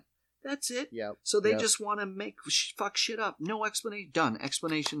terror event. That's it. Yep. So they just want to fuck shit up. No explanation. Done.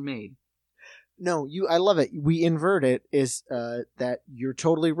 Explanation made. No, I love it. We invert it. Is that you're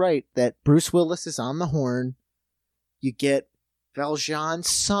totally right? That Bruce Willis is on the horn. You get Valjean's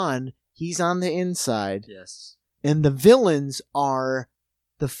son. He's on the inside. Yes. And the villains are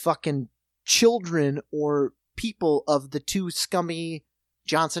the fucking children or people of the two scummy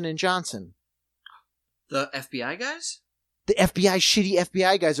Johnson & Johnson. The FBI guys? The shitty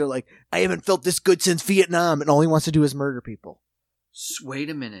FBI guys are like, I haven't felt this good since Vietnam, and all he wants to do is murder people.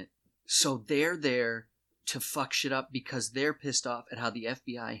 Wait a minute. So they're there to fuck shit up because they're pissed off at how the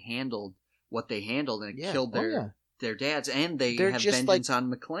FBI handled what they handled, and it killed their dads, and they're have vengeance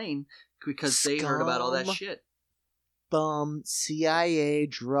on McClane because they heard about all that shit. Bum, CIA,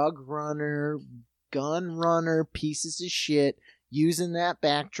 drug runner, gun runner, pieces of shit, using that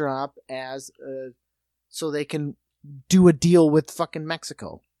backdrop as so they can do a deal with fucking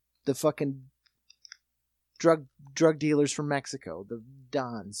Mexico. The fucking drug dealers from Mexico, the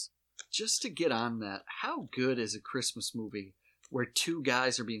Dons. Just to get on that, how good is a Christmas movie where two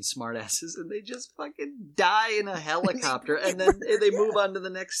guys are being smartasses and they just fucking die in a helicopter and then they move on to the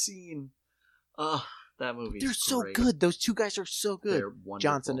next scene? Oh, that movie. They're so good. Those two guys are so good. They're wonderful.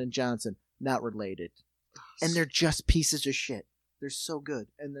 Johnson & Johnson, not related. And they're just pieces of shit. They're so good.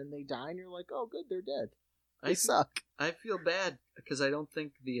 And then they die and you're like, oh good, they're dead. They suck. I feel bad because I don't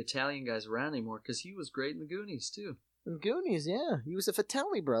think the Italian guy's around anymore because he was great in the Goonies too. In Goonies, yeah. He was a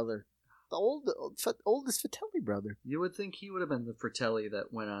Fratelli brother. The oldest Fratelli brother. You would think he would have been the Fratelli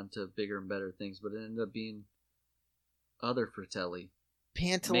that went on to bigger and better things, but it ended up being other Fratelli.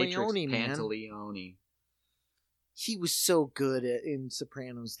 Pantaleone, man. Pantaleone. He was so good in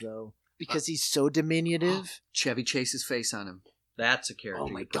Sopranos, though, because he's so diminutive. Chevy Chase's face on him. That's a character. Oh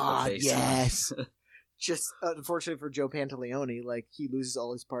my you put the god, face yes. on. Just unfortunately for Joe Pantaleone, like he loses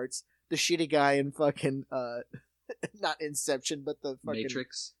all his parts. The shitty guy in fucking not Inception, but the fucking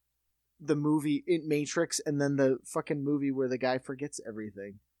Matrix. the movie in Matrix, and then the fucking movie where the guy forgets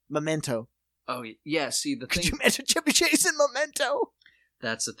everything. Memento. Oh yeah. See, the Could thing you imagine Chevy Chase in Memento?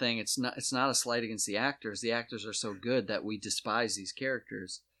 that's the thing. It's not a slight against the actors. The actors are so good that we despise these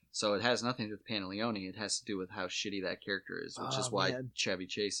characters. So it has nothing to do with Pantaleone. It has to do with how shitty that character is, which is why Man. Chevy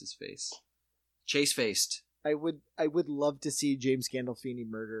Chase's face. Chase faced. I would love to see James Gandolfini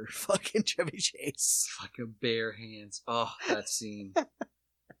murder fucking Chevy Chase. Fucking bare hands. Oh, that scene. That's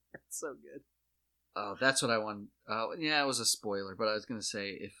so good. Oh, that's what I want. Yeah, it was a spoiler, but I was gonna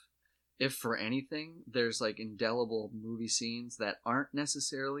say if for anything, there's like indelible movie scenes that aren't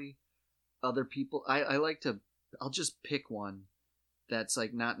necessarily other people. I'll just pick one that's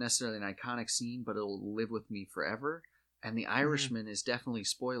like not necessarily an iconic scene, but it'll live with me forever. And The Irishman is definitely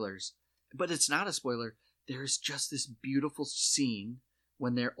spoilers, but it's not a spoiler. There's just this beautiful scene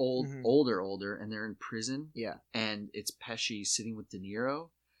when they're older, and they're in prison. Yeah. And it's Pesci sitting with De Niro,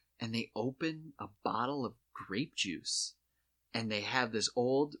 and they open a bottle of grape juice, and they have this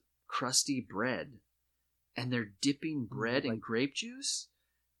old crusty bread, and they're dipping bread in grape juice,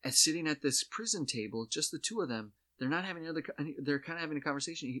 and sitting at this prison table, just the two of them. They're not having they're kind of having a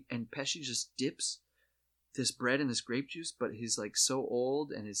conversation, and Pesci just dips this bread in this grape juice, but he's like so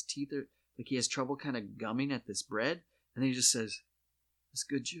old, and his teeth are like he has trouble kind of gumming at this bread, and then he just says, "That's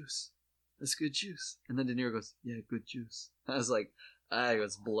good juice. That's good juice." And then De Niro goes, "Yeah, good juice." I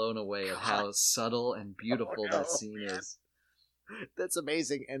was blown away at how subtle and beautiful that scene is. That's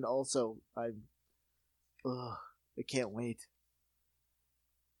amazing, and also I can't wait.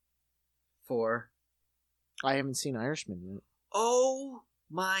 I haven't seen Irishman yet. Oh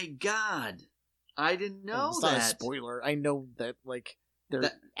my god! I didn't know it's that. Not a spoiler. I know that like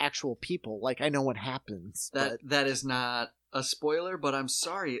they're actual people. Like I know what happens. That is not a spoiler, but I'm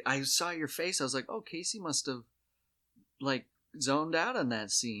sorry. I saw your face. I was like, oh, Casey must have like zoned out on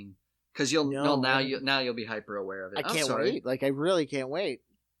that scene because you'll be hyper aware of it. I can't wait. Like I really can't wait.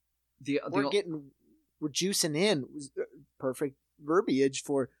 We're juicing in. Perfect verbiage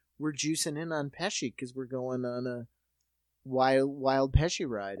for we're juicing in on Pesci because we're going on a wild Pesci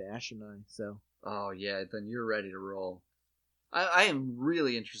ride, Ash and I. So. Oh yeah, then you're ready to roll. I am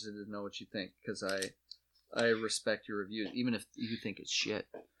really interested to know what you think because I respect your reviews, even if you think it's shit.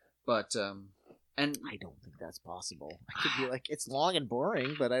 But and I don't think that's possible. I could be like, it's long and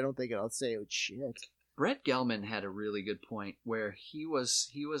boring, but I don't think I'll say it's shit. Brett Gelman had a really good point where he was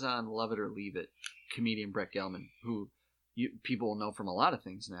on Love It or Leave It, comedian Brett Gelman, who people will know from a lot of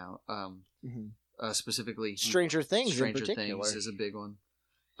things now. Specifically, Stranger Things is a big one.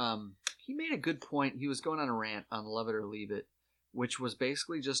 He made a good point. He was going on a rant on Love It or Leave It, which was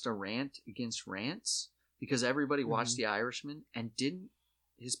basically just a rant against rants because everybody watched The Irishman and didn't.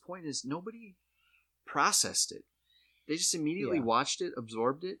 His point is nobody processed it. They just immediately watched it,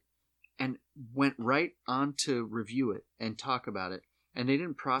 absorbed it, and went right on to review it and talk about it. And they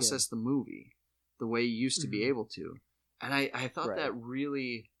didn't process the movie the way you used to be able to. And I thought that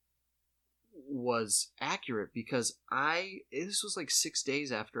really was accurate because this was like 6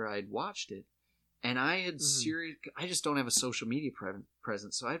 days after I'd watched it, and I had I just don't have a social media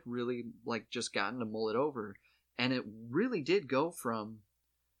presence, so I'd really like just gotten to mull it over, and it really did go from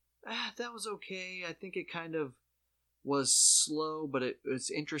that was okay. I think it kind of was slow, but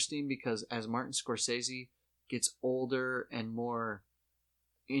it's interesting because as Martin Scorsese gets older and more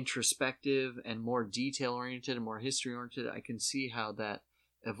introspective and more detail oriented and more history oriented, I can see how that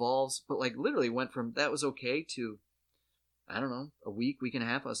evolves. But like literally went from that was okay to I don't know, a week and a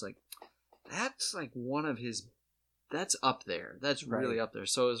half. I was like, that's like one of his that's up there. That's really up there.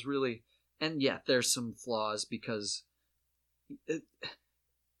 So it was really, and yeah, there's some flaws because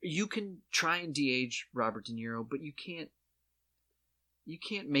you can try and de-age Robert De Niro, but you can't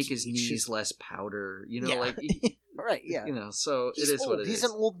make his knees less powder, like right, yeah. So he's it is old. what it is. He's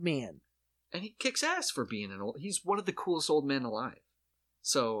an old man. And he kicks ass for being he's one of the coolest old men alive.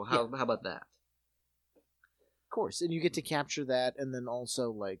 So how about that? Of course. And you get to capture that and then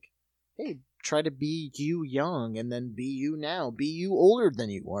also like, hey, try to be you young and then be you now. Be you older than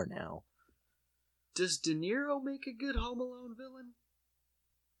you are now. Does De Niro make a good Home Alone villain?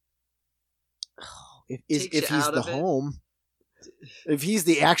 If he's the home. If he's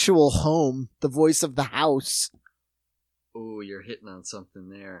the actual home, the voice of the house. Oh, you're hitting on something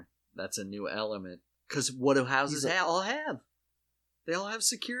there. That's a new element. Because what do houses all have? They all have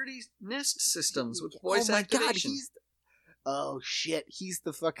security Nest systems with voice activation. Oh shit, he's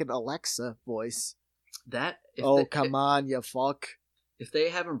the fucking Alexa voice. Come on, you fuck. If they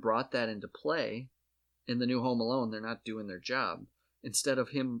haven't brought that into play in the new Home Alone, they're not doing their job. Instead of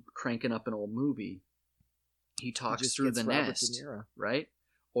him cranking up an old movie, he talks just through gets the Robert nest, De Niro. right?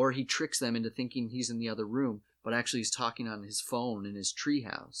 Or he tricks them into thinking he's in the other room, but actually he's talking on his phone in his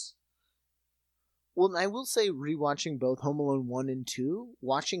treehouse. Well, and I will say, rewatching both Home Alone 1 and 2,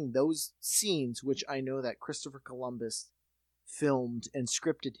 watching those scenes, which I know that Christopher Columbus filmed and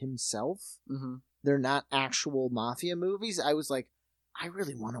scripted himself, Mm-hmm. they're not actual mafia movies, I was like, I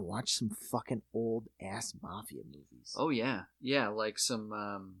really want to watch some fucking old-ass mafia movies. Oh yeah, yeah, like some.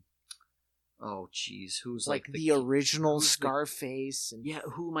 Oh jeez, who's like like the original who's the- Scarface. And Yeah,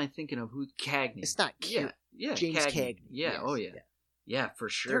 who am I thinking of? Who Cagney? It's not Yeah, yeah, James Cagney. Yeah, Yes, oh yeah. Yeah, for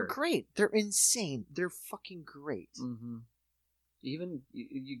sure. They're great. They're insane. They're fucking great. Mm-hmm. Even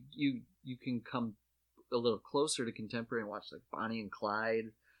you can come a little closer to contemporary and watch like Bonnie and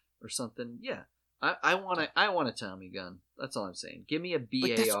Clyde or something. Yeah, I want a Tommy gun. That's all I'm saying. Give me a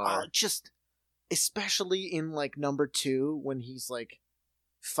Like this, BAR. just especially in like number 2 when he's like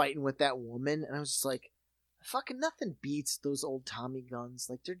fighting with that woman, and I was just like, fucking nothing beats those old Tommy guns.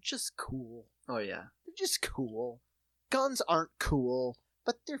 Like they're just cool. Oh yeah, They're just cool. Guns aren't cool,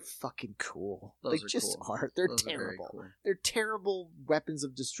 but they're fucking cool. Those they are just cool. are. They're Those are very terrible. cool. They're terrible weapons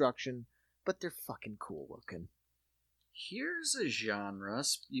of destruction, but they're fucking cool looking. Here's a genre.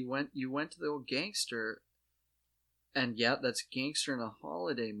 You went to the old gangster, and yeah, that's gangster in a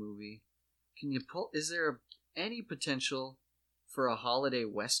holiday movie. Can you pull? Is there any potential for a holiday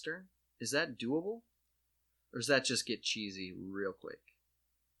western? Is that doable, or does that just get cheesy real quick?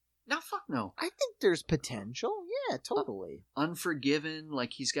 No, fuck no. I think there's potential. Yeah, totally. Unforgiven,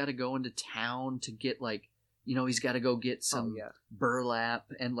 like he's got to go into town to get like, he's got to go get some burlap,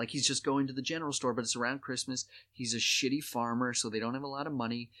 and like he's just going to the general store, but it's around Christmas. He's a shitty farmer, so they don't have a lot of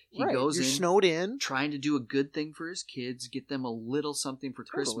money. He Right, goes you're in snowed in. trying to do a good thing for his kids, get them a little something for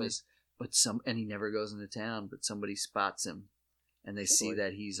Christmas, but and he never goes into town, but somebody spots him, and they see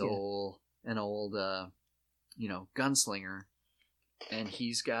that he's an old gunslinger. And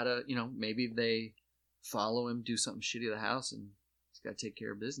he's got to, maybe they follow him, do something shitty to the house, and he's got to take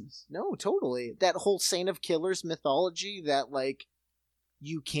care of business. No, totally. That whole Saint of Killers mythology that, like,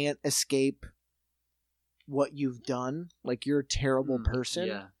 you can't escape what you've done. Like, you're a terrible person.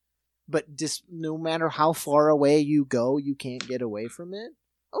 Yeah. But no matter how far away you go, you can't get away from it.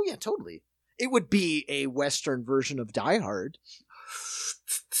 Oh, yeah, totally. It would be a Western version of Die Hard.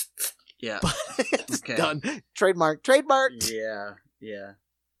 Yeah. But it's Okay. done. Trademarked. Yeah. Yeah.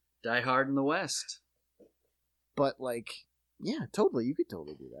 Die Hard in the West. But, like, yeah, totally. You could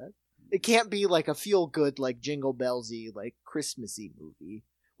totally do that. It can't be like a feel-good, like, Jingle Bellsy, like, Christmassy movie.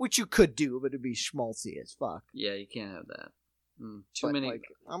 Which you could do, but it'd be schmaltzy as fuck. Yeah, you can't have that. Too But, many. like,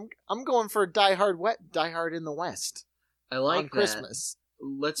 I'm going for Die Hard in the West I like on that. Christmas.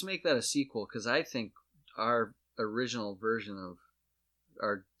 Let's make that a sequel, because I think our original version of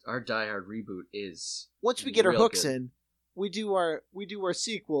our Die Hard reboot is Once we get our real hooks good. in, we do our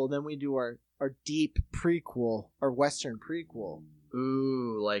sequel, then we do our deep prequel, our Western prequel.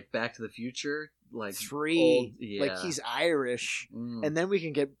 Ooh, like Back to the Future, like 3, old- yeah. like he's Irish, Mm. and then we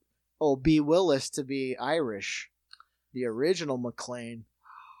can get B. Willis to be Irish, the original McClane,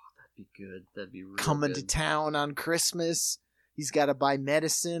 That'd be good. That'd be real coming good. to town on Christmas. He's got to buy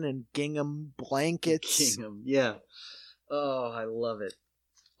medicine and gingham blankets. Gingham, yeah. Oh, I love it.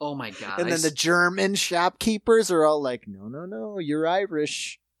 Oh my god! And then the German shopkeepers are all like, no, you're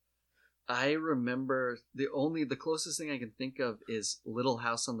Irish. I remember the closest thing I can think of is Little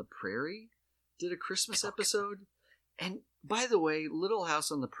House on the Prairie did a Christmas episode. And by the way, Little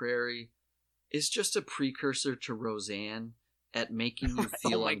House on the Prairie is just a precursor to Roseanne at making you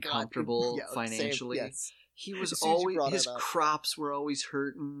feel Oh my God. uncomfortable Yeah, financially. same, yes. He was As soon as you always brought his it up. crops were always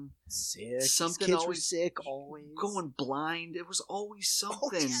hurting. Sick. Something His kids were always sick always. Going blind. It was always Oh,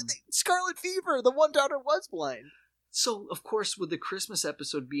 something. yeah, Scarlet Fever. The one daughter was blind. So, of course, with the Christmas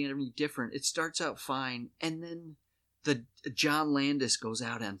episode being any different, it starts out fine, and then the John Landis goes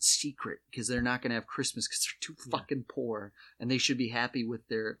out on secret because they're not going to have Christmas because they're too fucking poor, and they should be happy with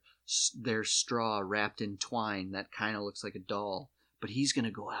their straw wrapped in twine that kind of looks like a doll. But he's going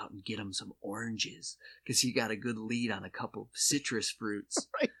to go out and get them some oranges because he got a good lead on a couple of citrus fruits.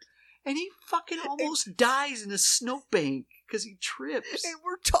 Right. And he fucking almost dies in a snowbank because he trips. And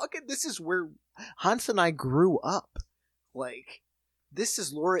we're talking, this is where Hans and I grew up. Like, this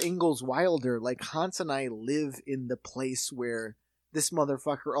is Laura Ingalls Wilder. Like, Hans and I live in the place where this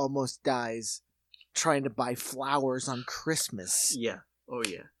motherfucker almost dies trying to buy flowers on Christmas Yeah. Oh,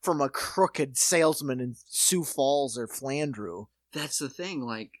 yeah. from a crooked salesman in Sioux Falls or Flandreau. That's the thing,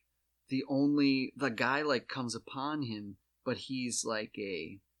 like, the guy, like, comes upon him, but he's like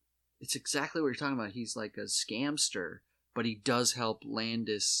it's exactly what you're talking about. He's like a scamster, but he does help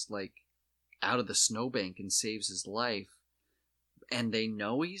Landis, like, out of the snowbank and saves his life. And they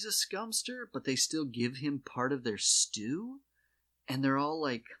know he's a scumster, but they still give him part of their stew. And they're all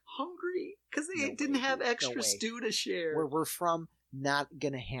like hungry because they No didn't way, have dude. No extra way. stew to share. Where we're from, not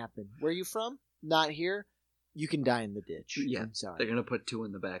gonna happen. Where you from? Not here. You can die in the ditch. Yeah, I'm sorry. they're gonna put 2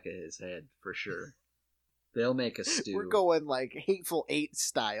 in the back of his head for sure. They'll make a stew. We're going like Hateful Eight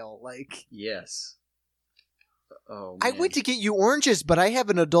style. Like, Yes. Oh, I man. went to get you oranges, but I have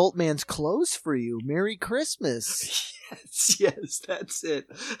an adult man's clothes for you. Merry Christmas. yes, that's it.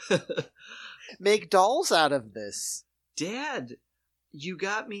 Make dolls out of this. Dad, you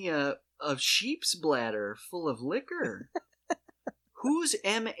got me a sheep's bladder full of liquor. Who's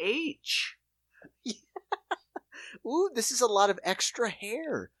MH? Ooh, this is a lot of extra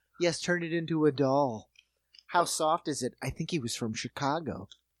hair. Yes, turn it into a doll. How soft is it? I think he was from Chicago.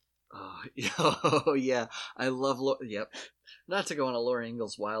 Oh yeah, I love. Yep, not to go on a Laura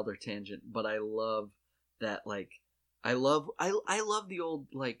Ingalls Wilder tangent, but I love that. Like, I love the old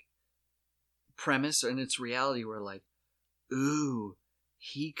like premise and its reality where like, ooh,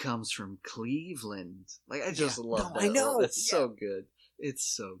 he comes from Cleveland. Like, I just love that. I know. It's so good. It's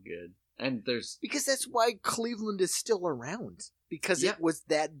so good. And there's Because that's why Cleveland is still around. Because Yep. it was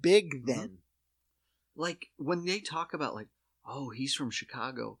that big then. like when they talk about like, oh, he's from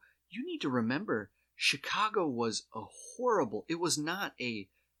Chicago. You need to remember, Chicago was a horrible. It was not a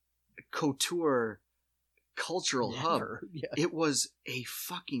couture cultural hub. Never. Yeah. It was a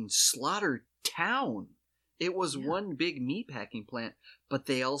fucking slaughter town. It was one big meatpacking plant, but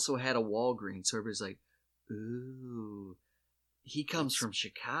they also had a Walgreens. So everybody's like, ooh, he comes from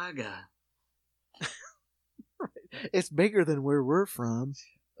Chicago. It's bigger than where we're from.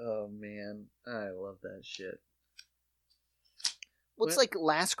 Oh, man. I love that shit. Well, it's like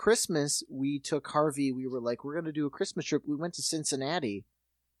last Christmas, we took Harvey. We were like, we're going to do a Christmas trip. We went to Cincinnati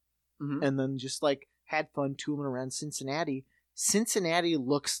Mhm. and then just like had fun tooling around Cincinnati. Cincinnati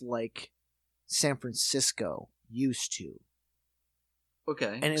looks like San Francisco used to.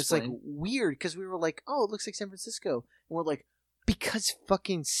 Okay. And it's like explain. weird because we were like, oh, it looks like San Francisco. And we're like, because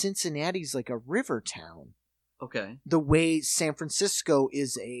fucking Cincinnati's like a river town. Okay. The way San Francisco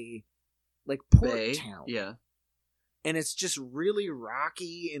is a like port Bay. town. Yeah. And it's just really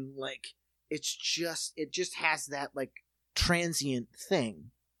rocky and like it just has that like transient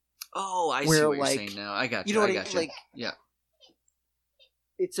thing. Oh, I see Where, what you're like, saying now. I got you you. know what I I got mean? you. Like- yeah.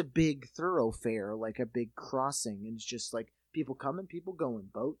 It's a big thoroughfare, like a big crossing, and it's just like people coming, people going,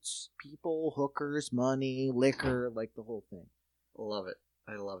 boats, people, hookers, money, liquor, like the whole thing. Love it.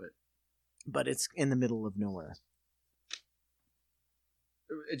 I love it. But it's in the middle of nowhere.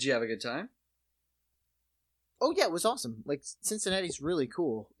 Did you have a good time? Oh yeah, it was awesome. Like Cincinnati's really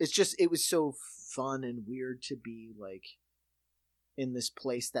cool. It's just it was so fun and weird to be like in this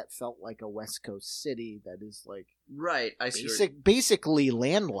place that felt like a West Coast city that is like Right. I see. basically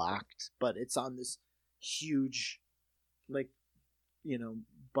landlocked, but it's on this huge like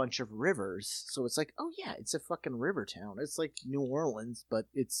bunch of rivers. So it's like, oh yeah, it's a fucking river town. It's like New Orleans, but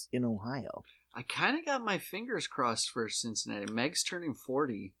it's in Ohio. I kind of got my fingers crossed for Cincinnati. Meg's turning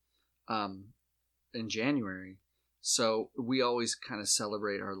 40 in January. So we always kind of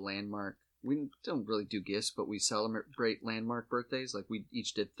celebrate our landmark. We don't really do gifts, but we celebrate landmark birthdays. Like we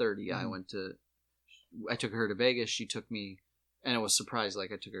each did 30. Mhm. I took her to Vegas. She took me, and I was surprised.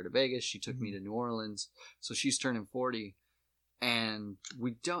 Like I took her to Vegas. She took me to New Orleans. So she's turning 40. And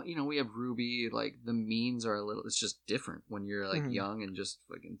we don't, we have Ruby, like the means are it's just different when you're like Mhm. young and just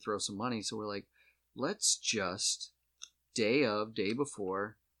fucking throw some money. So we're like, let's just day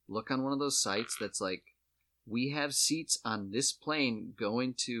before look on one of those sites that's like, we have seats on this plane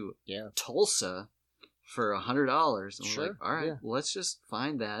going to Tulsa for $100. And we're like, all right, well, let's just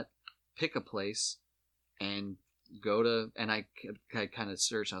find that, pick a place and go to, and I kind of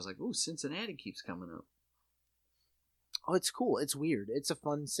searched. I was like, ooh, Cincinnati keeps coming up. Oh, it's cool. It's weird. It's a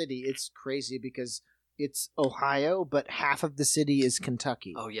fun city. It's crazy because it's Ohio, but half of the city is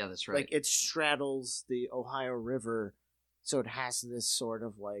Kentucky. Oh yeah, that's right. Like it straddles the Ohio River, so it has this sort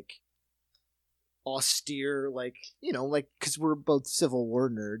of like austere, like because we're both Civil War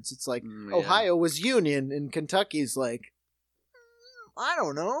nerds. It's like Yeah. Ohio was Union, and Kentucky's like, I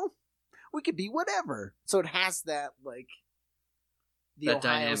don't know, we could be whatever. So it has that like the That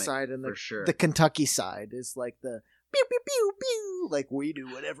Ohio dynamic, side and for sure. the Kentucky side is like the pew pew pew pew, like we do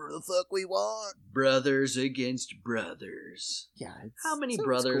whatever the fuck we want. Brothers against brothers. Yeah. How many sounds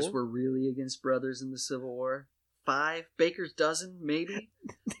brothers cool. were really against brothers in the Civil War? 5? Baker's dozen, maybe?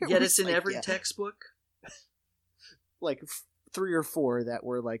 There Yet was, it's in like, every yeah, textbook? like 3 or 4 that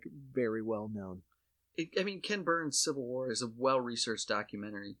were like very well known. Ken Burns' Civil War is a well-researched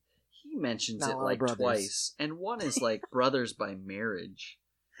documentary. He mentions Not it our like brothers. twice, and one is like brothers by marriage.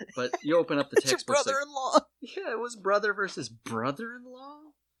 But you open up the It's your textbook. Like, brother-in-law. yeah, it was brother versus brother-in-law,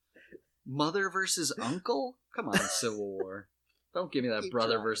 mother versus uncle. Come on, Civil War. Don't give me that Keep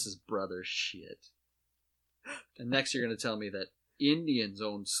brother trying. versus brother shit. And next, you're going to tell me that Indians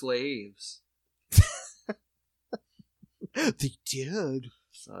owned slaves. They did.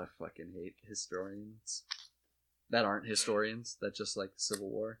 I fucking hate historians that aren't historians. That just like the Civil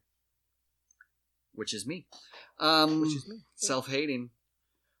War, which is me. Which is me. Self-hating.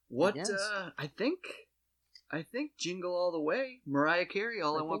 What? Yes. I think Jingle All the Way, Mariah Carey,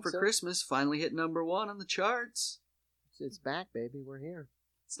 All I Want think for so. Christmas, finally hit number 1 on the charts. It's back, baby. We're here.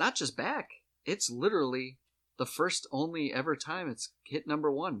 It's not just back. It's literally the first only ever time it's hit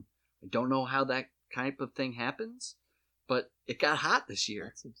number 1. I don't know how that type of thing happens, but it got hot this year.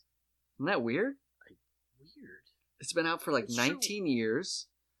 That seems Isn't that weird? weird. It's been out for like It's true. 19 years,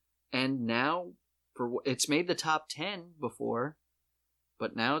 and now it's made the top 10 before,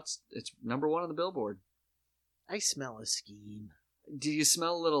 but now it's number 1 on the Billboard. I smell a scheme. Do you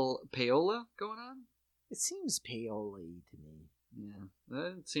smell a little payola going on? It seems payola to me. Yeah, that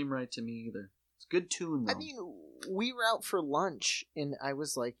didn't seem right to me either. It's a good tune though. I mean, we were out for lunch, and I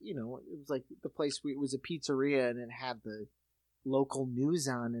was like, it was like the place it was a pizzeria, and it had the local news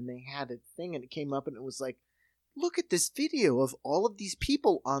on, and they had a thing, and it came up, and it was like, look at this video of all of these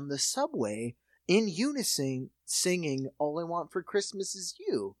people on the subway in unison singing "All I Want for Christmas Is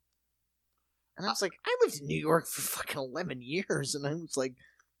You." And I was like, I lived in New York for fucking 11 years, and I was like,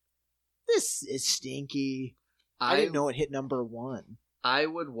 this is stinky. I didn't know it hit number 1. I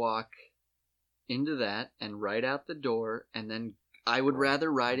would walk into that and right out the door, and then I would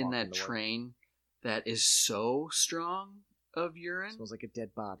rather ride in Walk that into work. train that is so strong of urine. Smells like a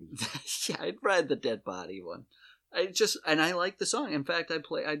dead body. Yeah, I'd ride the dead body one. I like the song. In fact,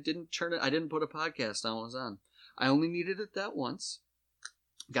 I didn't put a podcast on when it was on. I only needed it that once.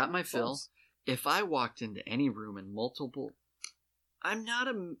 Got my fill. If I walked into any room in multiple, I'm not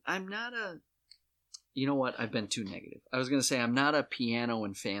a, you know what? I've been too negative. I was going to say I'm not a piano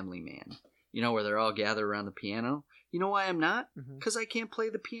and family man. You know, where they're all gathered around the piano. You know why I'm not? Mhm. Because I can't play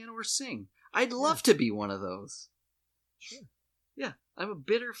the piano or sing. I'd love to be one of those. Sure. Yeah, I'm a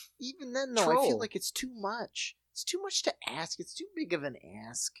bitter. Even then, though, I Troll. feel like it's too much. It's too much to ask. It's too big of an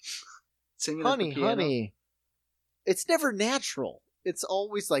ask. Singing Honey, at the piano. honey. It's never natural. It's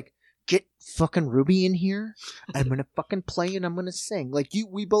always like, get fucking Ruby in here. I'm gonna fucking play and I'm gonna sing. Like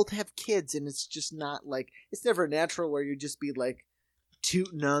we both have kids, and it's just not like, it's never natural where you just be like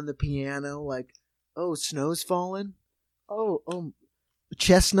tooting on the piano, like, oh, snow's falling. Oh,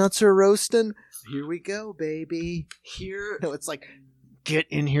 chestnuts are roasting. Here we go, baby. Here, No, it's like, get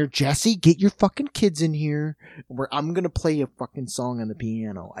in here, Jesse. Get your fucking kids in here. Where I'm gonna play a fucking song on the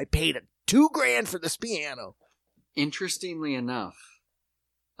piano. I paid $2,000 for this piano. interestingly enough,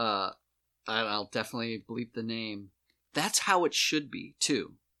 I'll definitely bleep the name. That's how it should be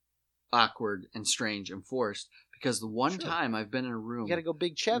too. Awkward and strange and forced. Because the one Sure. time I've been in a room You gotta go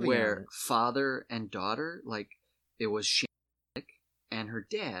Big Chevy on where it. father and daughter, like it was Shannon and her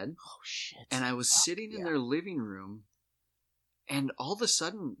dad, Oh shit! and I was sitting in yeah. their living room, and all of a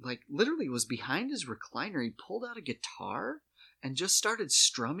sudden, like literally was behind his recliner, he pulled out a guitar and just started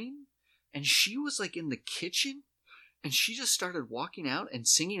strumming, and she was like in the kitchen, and she just started walking out and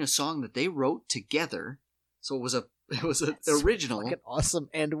singing a song that they wrote together. So it was an That's original. fucking awesome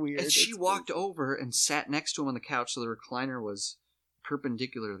and weird. And she It's walked over and sat next to him on the couch, so the recliner was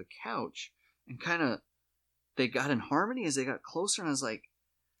perpendicular to the couch, and kind of they got in harmony as they got closer. And I was like,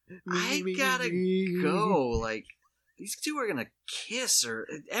 I gotta go. Like these two are gonna kiss, or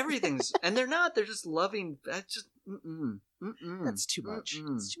everything's, and they're not. They're just loving. That's just That's too much.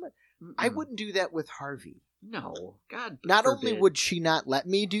 Mm-mm. It's too much. I wouldn't do that with Harvey. No, God. Not forbid. only would she not let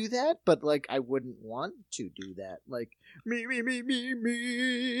me do that, but like I wouldn't want to do that. Like me.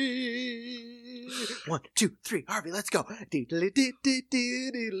 1, 2, 3, Harvey, let's go.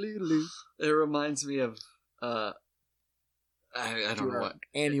 it reminds me of I don't know what.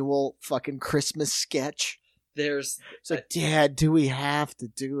 Annual fucking Christmas sketch. There's It's like, Dad, do we have to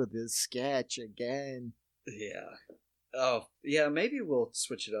do this sketch again? Yeah. Oh, yeah, maybe we'll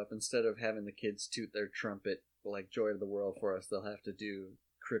switch it up. Instead of having the kids toot their trumpet like Joy of the World for us, they'll have to do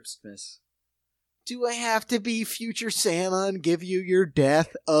Christmas. Do I have to be future Santa and give you your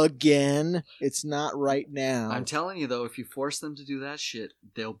death again? It's not right now. I'm telling you, though, if you force them to do that shit,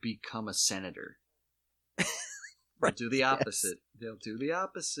 they'll become a senator. Right, They'll do the opposite. They'll do the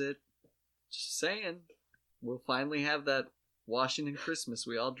opposite. Just saying. We'll finally have that Washington Christmas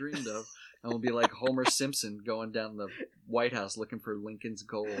we all dreamed of. And we'll be like Homer Simpson going down the White House looking for Lincoln's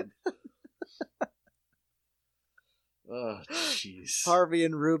gold. Oh, jeez. Harvey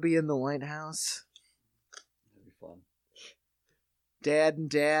and Ruby in the White House. That'd be fun. Dad and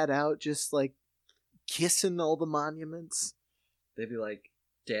Dad out just like kissing all the monuments. They'd be like,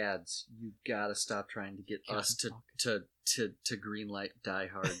 Dads, you gotta stop trying to get us to greenlight Die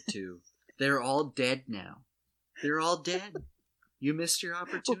Hard 2. They're all dead now. They're all dead. You missed your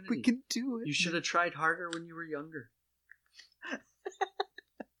opportunity. But we can do it. You should have tried harder when you were younger.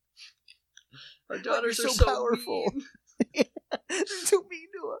 Our daughters are so powerful. Mean. They're so mean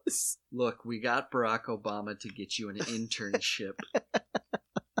to us. Look, we got Barack Obama to get you an internship.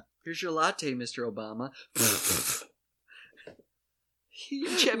 Here's your latte, Mr. Obama. He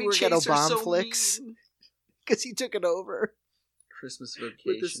and Chevy We're Chase gonna are bomb so flicks. mean. Because he took it over. Christmas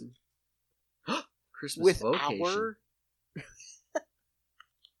Vacation. Christmas With Vocation. our...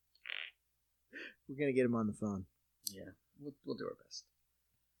 We're going to get him on the phone. Yeah, we'll do our best.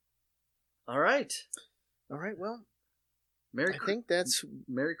 All right. All right, well, Merry I think that's...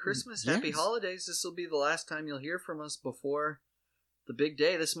 Merry Christmas. Yes. Happy holidays. This will be the last time you'll hear from us before the big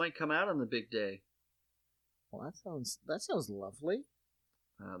day. This might come out on the big day. Well, that sounds lovely.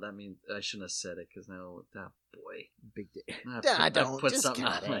 That means I shouldn't have said it because now, boy. Big day. I don't. put Just something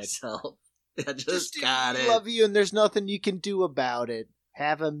got on it. myself. I just got it. Love you, and there's nothing you can do about it.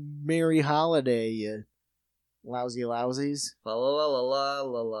 Have a merry holiday, you lousy lousies. La la la la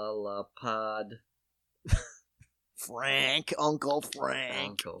la la la pod. Frank, Uncle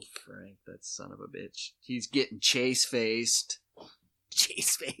Frank. Uncle Frank, that son of a bitch. He's getting chase-faced.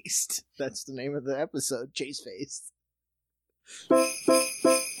 Chase-faced. That's the name of the episode, Chase-faced.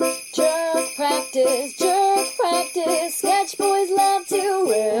 Jerk practice, sketch boys love to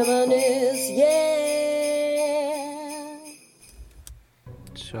reminisce, yeah.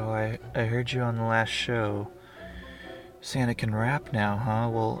 So I heard you on the last show. Santa can rap now, huh?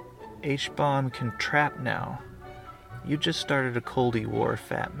 Well, H-Bomb can trap now. You just started a Coldie war,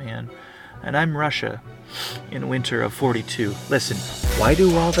 fat man. And I'm Russia in winter of 42. Listen, why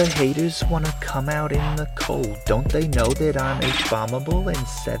do all the haters want to come out in the cold? Don't they know that I'm H-bombable in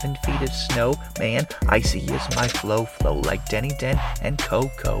 7 feet of snow? Man, icy is my flow like Denny Den and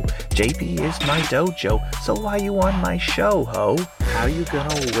Coco. JP is my dojo, so why you on my show, ho? How you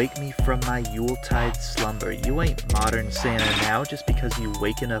gonna wake me from my Yuletide slumber? You ain't modern Santa now just because you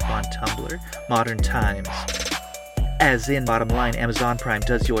waking up on Tumblr. Modern times. As in, bottom line, Amazon Prime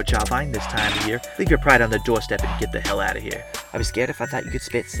does your job fine this time of year. Leave your pride on the doorstep and get the hell out of here. I was scared if I thought you could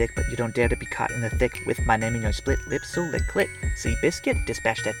spit sick, but you don't dare to be caught in the thick with my name in your split lips, so lick clit. See biscuit,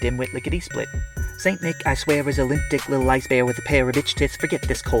 dispatch that dimwit lickety split. Saint Nick, I swear, is a limp dick little ice bear with a pair of bitch tits. Forget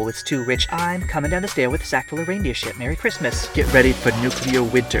this coal, it's too rich. I'm coming down the stair with a sack full of reindeer shit. Merry Christmas. Get ready for nuclear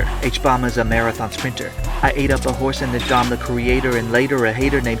winter. H-Bomb is a marathon sprinter. I ate up a horse and then Dom the creator and later a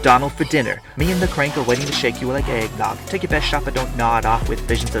hater named Donald for dinner. Me and the crank are waiting to shake you like eggnog. Take your best shot but don't nod off with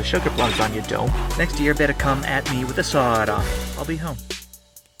visions of sugar plums on your dome. Next year better come at me with a sawed off. I'll be home.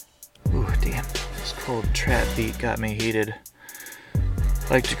 Ooh, damn. This cold trap beat got me heated.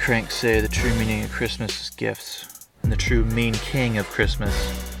 Like the crank say, the true meaning of Christmas is gifts. And the true mean king of Christmas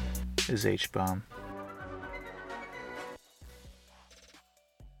is H-Bomb.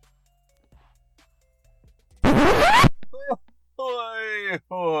 Hoy,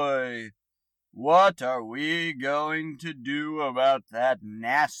 hoy. What are we going to do about that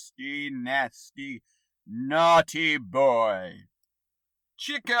nasty, nasty, naughty boy?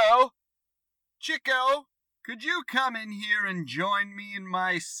 Chico, could you come in here and join me in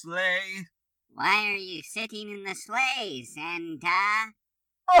my sleigh? Why are you sitting in the sleigh, Santa?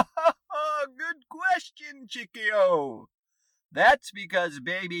 Good question, Chickio. That's because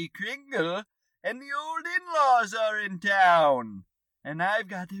Baby Kringle and the old in-laws are in town, and I've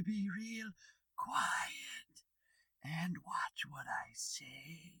got to be real quiet and watch what I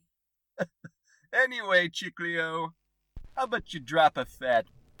say. Anyway, Chicleo, how about you drop a fat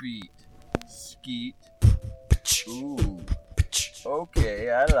beat, Skeet? Ooh, okay,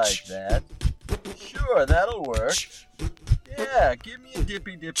 I like that. Sure, that'll work. Yeah, give me a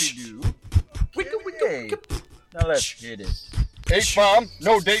dippy-dippy-doo. Hey, now let's hit it. H-Bomb,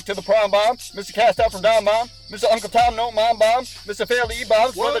 no date to the prom bomb. Mr. Cast Out from Don Bomb. Mr. Uncle Tom, no mom bomb. Mr. Fairly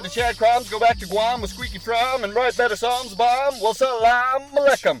E-Bombs, brother to Chad Crimes. Go back to Guam with Squeaky Fromm and write better songs bomb. Well, salam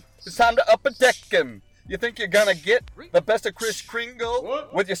alaikum. It's time to upper deck him. You think you're gonna get the best of Kris Kringle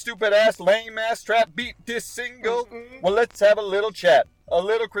with your stupid ass, lame ass trap beat this single? Well, let's have a little chat. A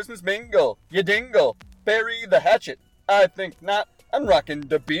little Christmas mingle. You dingle. Bury the hatchet. I think not. I'm rocking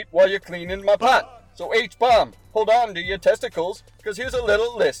the beat while you're cleaning my pot. So H-Bomb, hold on to your testicles, cause here's a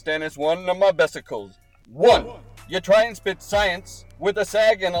little list and it's one of my besticles. 1. You try and spit science with a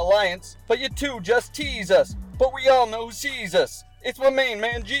SAG and alliance, but you two just tease us. But we all know who sees us. It's my main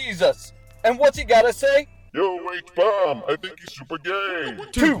man, Jesus. And what's he gotta say? Yo, H-Bomb, I think he's super gay.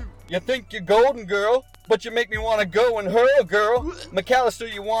 2. You think you're golden, girl, but you make me wanna go and hurl, girl.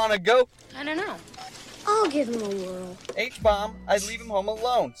 McAllister, you wanna go? I don't know. I'll give him a whirl. H-Bomb, I'd leave him home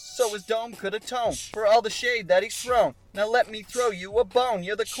alone, so his dome could atone for all the shade that he's thrown. Now let me throw you a bone.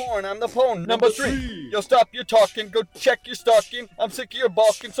 You're the corn, I'm the pone. Number 3. Yo, stop your talking, go check your stocking. I'm sick of your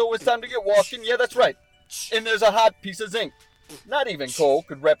balking, so it's time to get walking. Yeah, that's right. And there's a hot piece of zinc. Not even coal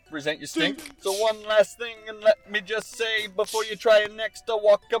could represent your stink. So one last thing, and let me just say, before you try it next, I'll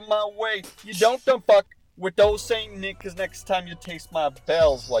walk on my way. You don't fuck with those Saint Nick, cause next time you taste my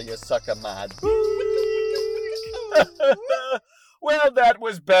bells while you suck a my Well, that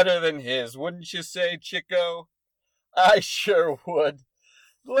was better than his, wouldn't you say, Chico? I sure would.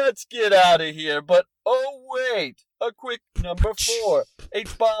 Let's get out of here, but oh wait, a quick number 4.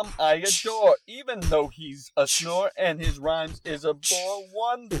 H-Bomb I adore, even though he's a snore and his rhymes is a bore.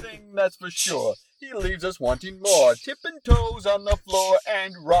 One thing that's for sure, he leaves us wanting more. Tipping toes on the floor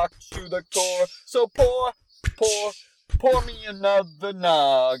and rocks to the core. So pour me another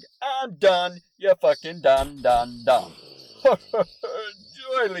nog. I'm done, you fucking done.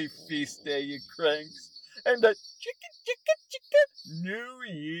 Joyly feast day, you cranks. And a chicka New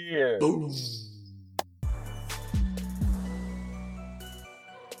Year. Boom.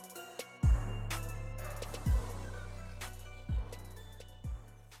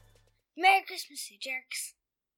 Merry Christmas, you jerks.